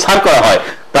যদি ছাড় করা হয়,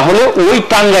 তাহলে ওই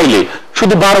টাঙ্গাইলে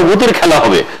শুধু 12 ভূতের খেলা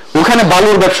হবে, ওখানে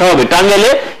বালুর ব্যবসা হবে।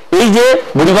 টাঙ্গাইলে এই যে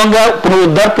বুড়িগঙ্গা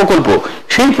পুনরুদ্ধার প্রকল্প,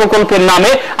 সেই প্রকল্পের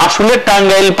নামে আসলে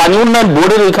টাঙ্গাইল পানি উন্নয়ন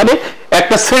বোর্ডের ওইখানে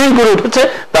একটা শ্রেণী গড়ে উঠেছে,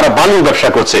 তারা বালুর ব্যবসা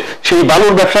করছে। সেই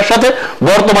বালুর ব্যবসার সাথে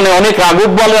বর্তমানে অনেক রাঘব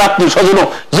বলে আত্মীয় স্বজনও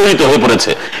জড়িত হয়ে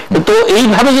পড়েছে। তো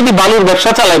এইভাবে যদি বালুর ব্যবসা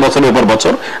চালায় বছরের পর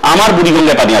বছর, আমার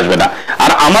বুড়িগঙ্গায় পানি আসবে না।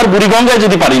 আর আমার বুড়িগঙ্গায়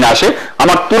যদি পানি না আসে,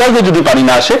 আমার তুরাগে যদি পানি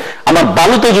না আসে, আমার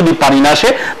বালুতে যদি পানি না আসে,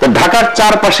 তো ঢাকার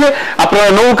চারপাশে আপনারা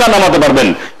নৌকা নামাতে পারবেন,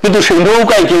 কিন্তু সেই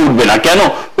নৌকায় কেউ উঠবে না। কেন?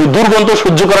 ওই দুর্গন্ধ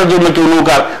সহ্য করার জন্য কেউ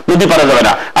নৌকার নদী পারা যাবে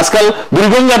না। আজকাল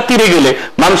বুড়িগঙ্গার তীরে গেলে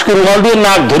মানুষকে রুমাল দিয়ে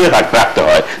নাক ধরে রাখতে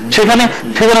হয়,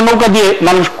 সেখানে নৌকা দিয়ে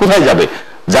মানুষ কোথায় যাবে?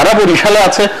 যারা বরিশালে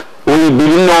আছে, ওই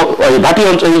বিভিন্ন ভাটি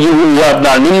অঞ্চল,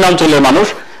 আপনার নিম্নাঞ্চলের মানুষ,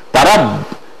 তারা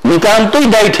নিতান্তই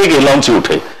দায়ী থেকে লঞ্চে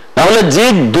উঠে, তাহলে যে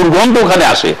দুর্গন্ধ ওখানে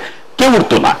আসে কেউ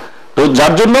উঠতো না। তো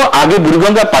যার জন্য আগে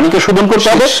বুড়িগঙ্গার পানিকে শোধন করতে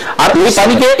হবে, আর এই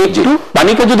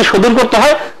পানিকে যদি শোধন করতে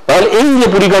হয়, তাহলে এই যে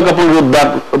বুড়িগঙ্গা পুনরুদ্ধার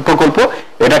প্রকল্প,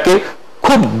 এটাকে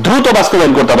খুব দ্রুত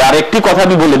বাস্তবায়ন করতে হবে। আর একটি কথা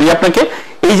আমি বলে দিই আপনাকে,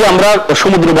 এই যে আমরা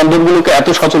সমুদ্র বন্দরগুলোকে এত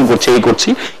সচল করছি,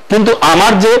 কিন্তু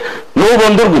আমার যে নৌ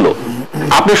বন্দরগুলো,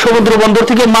 আপনি সমুদ্র বন্দর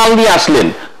থেকে মাল নিয়ে আসলেন,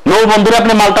 নৌ বন্দরে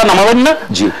আপনি মালটা নামাবেন না,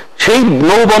 সেই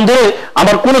নৌ বন্দরে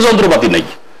আমার কোনো যন্ত্রপাতি নেই।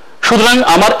 সুতরাং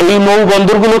আমার এই নৌ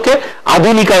বন্দরগুলোকে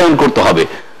আধুনিকায়ন করতে হবে।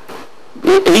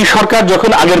 এই সরকার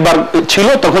যখন আগের বার ছিল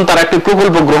তখন তারা একটি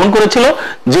প্রকল্প গ্রহণ করেছিল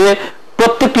যে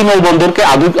প্রত্যেকটি নৌবন্দরকে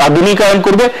আধুনিকায়ন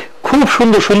করবে। খুব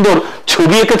সুন্দর সুন্দর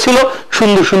ছবি এঁকেছিল,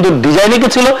 সুন্দর সুন্দর ডিজাইন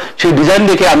এঁকেছিল। সেই ডিজাইন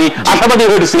দেখে আমি আশাবাদী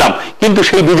হয়েছিলাম, কিন্তু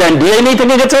সেই ডিজাইনেই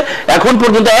থেকে গেছে। এখন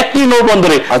পর্যন্ত একটি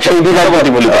নৌবন্দরে সেই ডিজাইন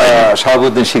প্রতিফলিত হয়।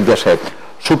 শাহাবুদ্দিন শিকদার সাহেব,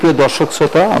 সুপ্রিয় দর্শক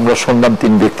শ্রোতা, আমরা শুনলাম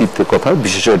তিন ব্যক্তিত্বের কথা,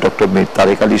 বিশেষ করে ডক্টর মীর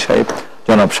তারেক আলী সাহেব,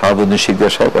 জনাব শাহাবুদ্দিন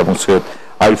শিকদার সাহেব এবং সৈয়দ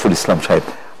আরিফুল ইসলাম সাহেব।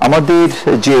 আমাদের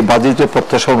যে বাজেটের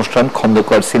প্রত্যাশা অনুষ্ঠান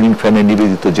খন্দকার সিলিং ফ্যানে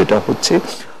নিবেদিত যেটা হচ্ছে,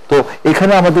 তো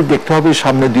এখানে আমাদের দেখতে হবে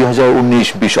সামনে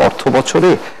 2019-20 অর্থ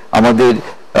বছরে আমাদের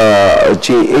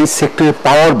যে এই সেক্টরে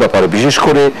পাওয়ার ব্যাপারে, বিশেষ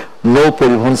করে নৌ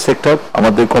পরিবহন সেক্টর,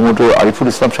 আমাদের কমোডোর আরিফুল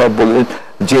ইসলাম সাহেব বললেন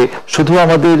যে শুধু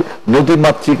আমাদের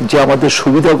নদীমাতৃক যে আমাদের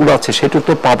সুবিধাগুলো আছে সেটা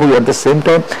তো পাবোই, অ্যাট দ্য সেম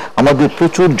টাইম আমাদের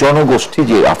প্রচুর জনগোষ্ঠী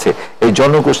যে আছে এই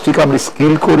জনগোষ্ঠীকে আমরা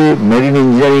স্কিল করে, মেরিন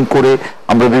ইঞ্জিনিয়ারিং করে,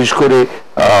 আমরা বিশেষ করে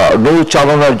নৌ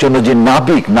চালনার জন্য যে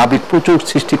নাবিক প্রচুর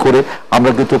সৃষ্টি করে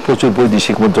আমরা কিন্তু প্রচুর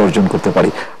বৈদেশিক মুদ্রা অর্জন করতে পারি।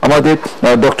 আমাদের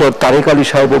ডক্টর তারেক আলী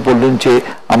সাহেবও বললেন যে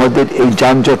আমাদের এই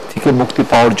যানজট থেকে মুক্তি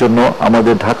পাওয়ার জন্য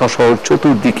আমাদের ঢাকা শহর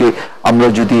চতুর্দিকে আমরা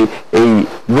যদি এই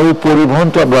নৌ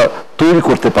পরিবহনটা আমরা তৈরি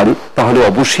করতে পারি তাহলে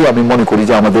অবশ্যই আমি মনে করি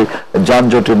যে আমাদের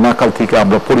যানজটের নাকাল থেকে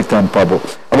আমরা পরিত্রাণ পাবো।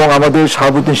 এবং আমাদের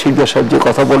শাহাবুদ্দিন শিকদার সাহেব যে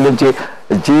কথা বললেন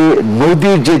যে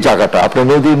নদীর যে জায়গাটা আপনার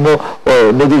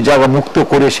নদীর জায়গা মুক্ত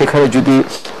করে সেখানে যদি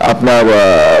আপনার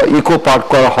ইকো পার্ক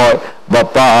করা হয় বা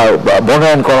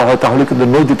বনায়ন করা হয় তাহলে কিন্তু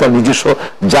নদী তার নিজস্ব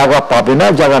জায়গা পাবে না।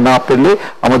 জায়গা না পেলে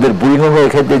আমাদের বুড়িগঙ্গা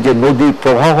এক্ষেত্রে যে নদীর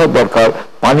প্রবাহ দরকার,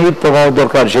 পানির প্রবাহ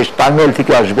দরকার, সেই টাঙ্গাইল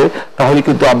থেকে আসবে, তাহলে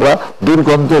কিন্তু আমরা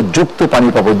দুর্গন্ধযুক্ত পানি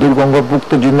পাবো।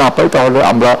 দুর্গন্ধযুক্ত যদি না পাই তাহলে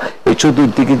আমরা এই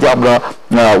চতুর্দিকে যে আমরা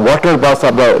ওয়াটার বাস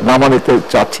আমরা নামাতে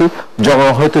চাচ্ছি,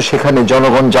 হয়তো সেখানে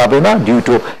জনগণ যাবে না ডিউ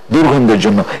টু দুর্গন্ধের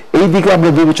জন্য। এই দিকে আমরা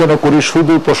বিবেচনা করে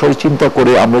সুদূর প্রসারী চিন্তা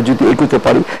করে আমরা যদি এগোতে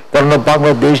পারি, কেননা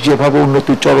বাংলাদেশ যেভাবে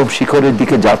উন্নতির চরম শিখরের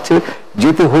দিকে যাচ্ছে,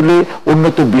 যেতে হলে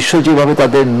উন্নত বিশ্ব যেভাবে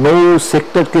তাদের নৌ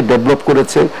সেক্টরকে ডেভেলপ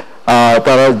করেছে,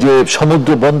 তারা যে সমুদ্র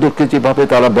বন্দরকে যেভাবে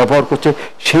তারা ব্যবহার করছে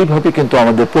সেইভাবে কিন্তু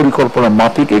আমাদের পরিকল্পনা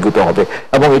মাফিক এগোতে হবে।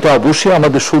 এবং এটা অবশ্যই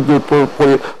আমাদের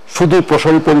সুদূর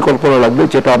প্রসারী পরিকল্পনা লাগবে,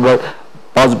 যেটা আমরা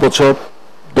 5 বছর,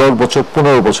 10 বছর,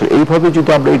 15 বছর এইভাবে যদি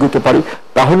আমরা এগোতে পারি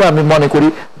তাহলে আমি মনে করি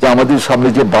যে আমাদের সামনে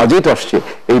যে বাজেট আসছে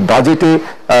এই বাজেটে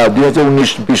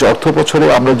 2019-20 অর্থ বছরে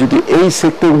আমরা যদি এই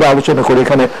সেক্টরগুলো আলোচনা করে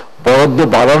এখানে বরাদ্দ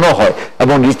বাড়ানো হয়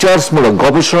এবং রিসার্চমূলক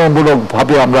গবেষণামূলক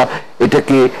ভাবে আমরা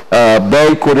এটাকে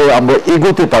ব্যয় করে আমরা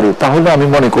এগোতে পারি তাহলে আমি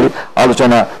মনে করি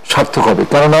আলোচনা সার্থক হবে।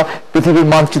 কেননা পৃথিবীর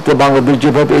মানচিত্রে বাংলাদেশ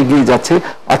যেভাবে এগিয়ে যাচ্ছে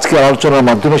আজকে আলোচনার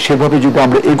মাধ্যমে সেভাবে যদি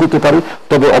আমরা এগোতে পারি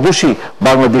তবে অবশ্যই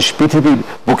বাংলাদেশ পৃথিবীর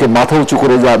বুকে মাথা উঁচু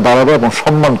করে দাঁড়াবে এবং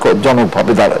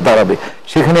সম্মানজনকভাবে দাঁড়াবে।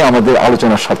 সেখানে আমাদের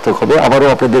আলোচনা সার্থক হবে।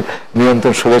 আবারও আপনাদের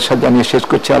নিরন্তর শুভেচ্ছা জানিয়ে শেষ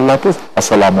করছি। আল্লাহ হাফেজ,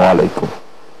 আসসালামু আলাইকুম।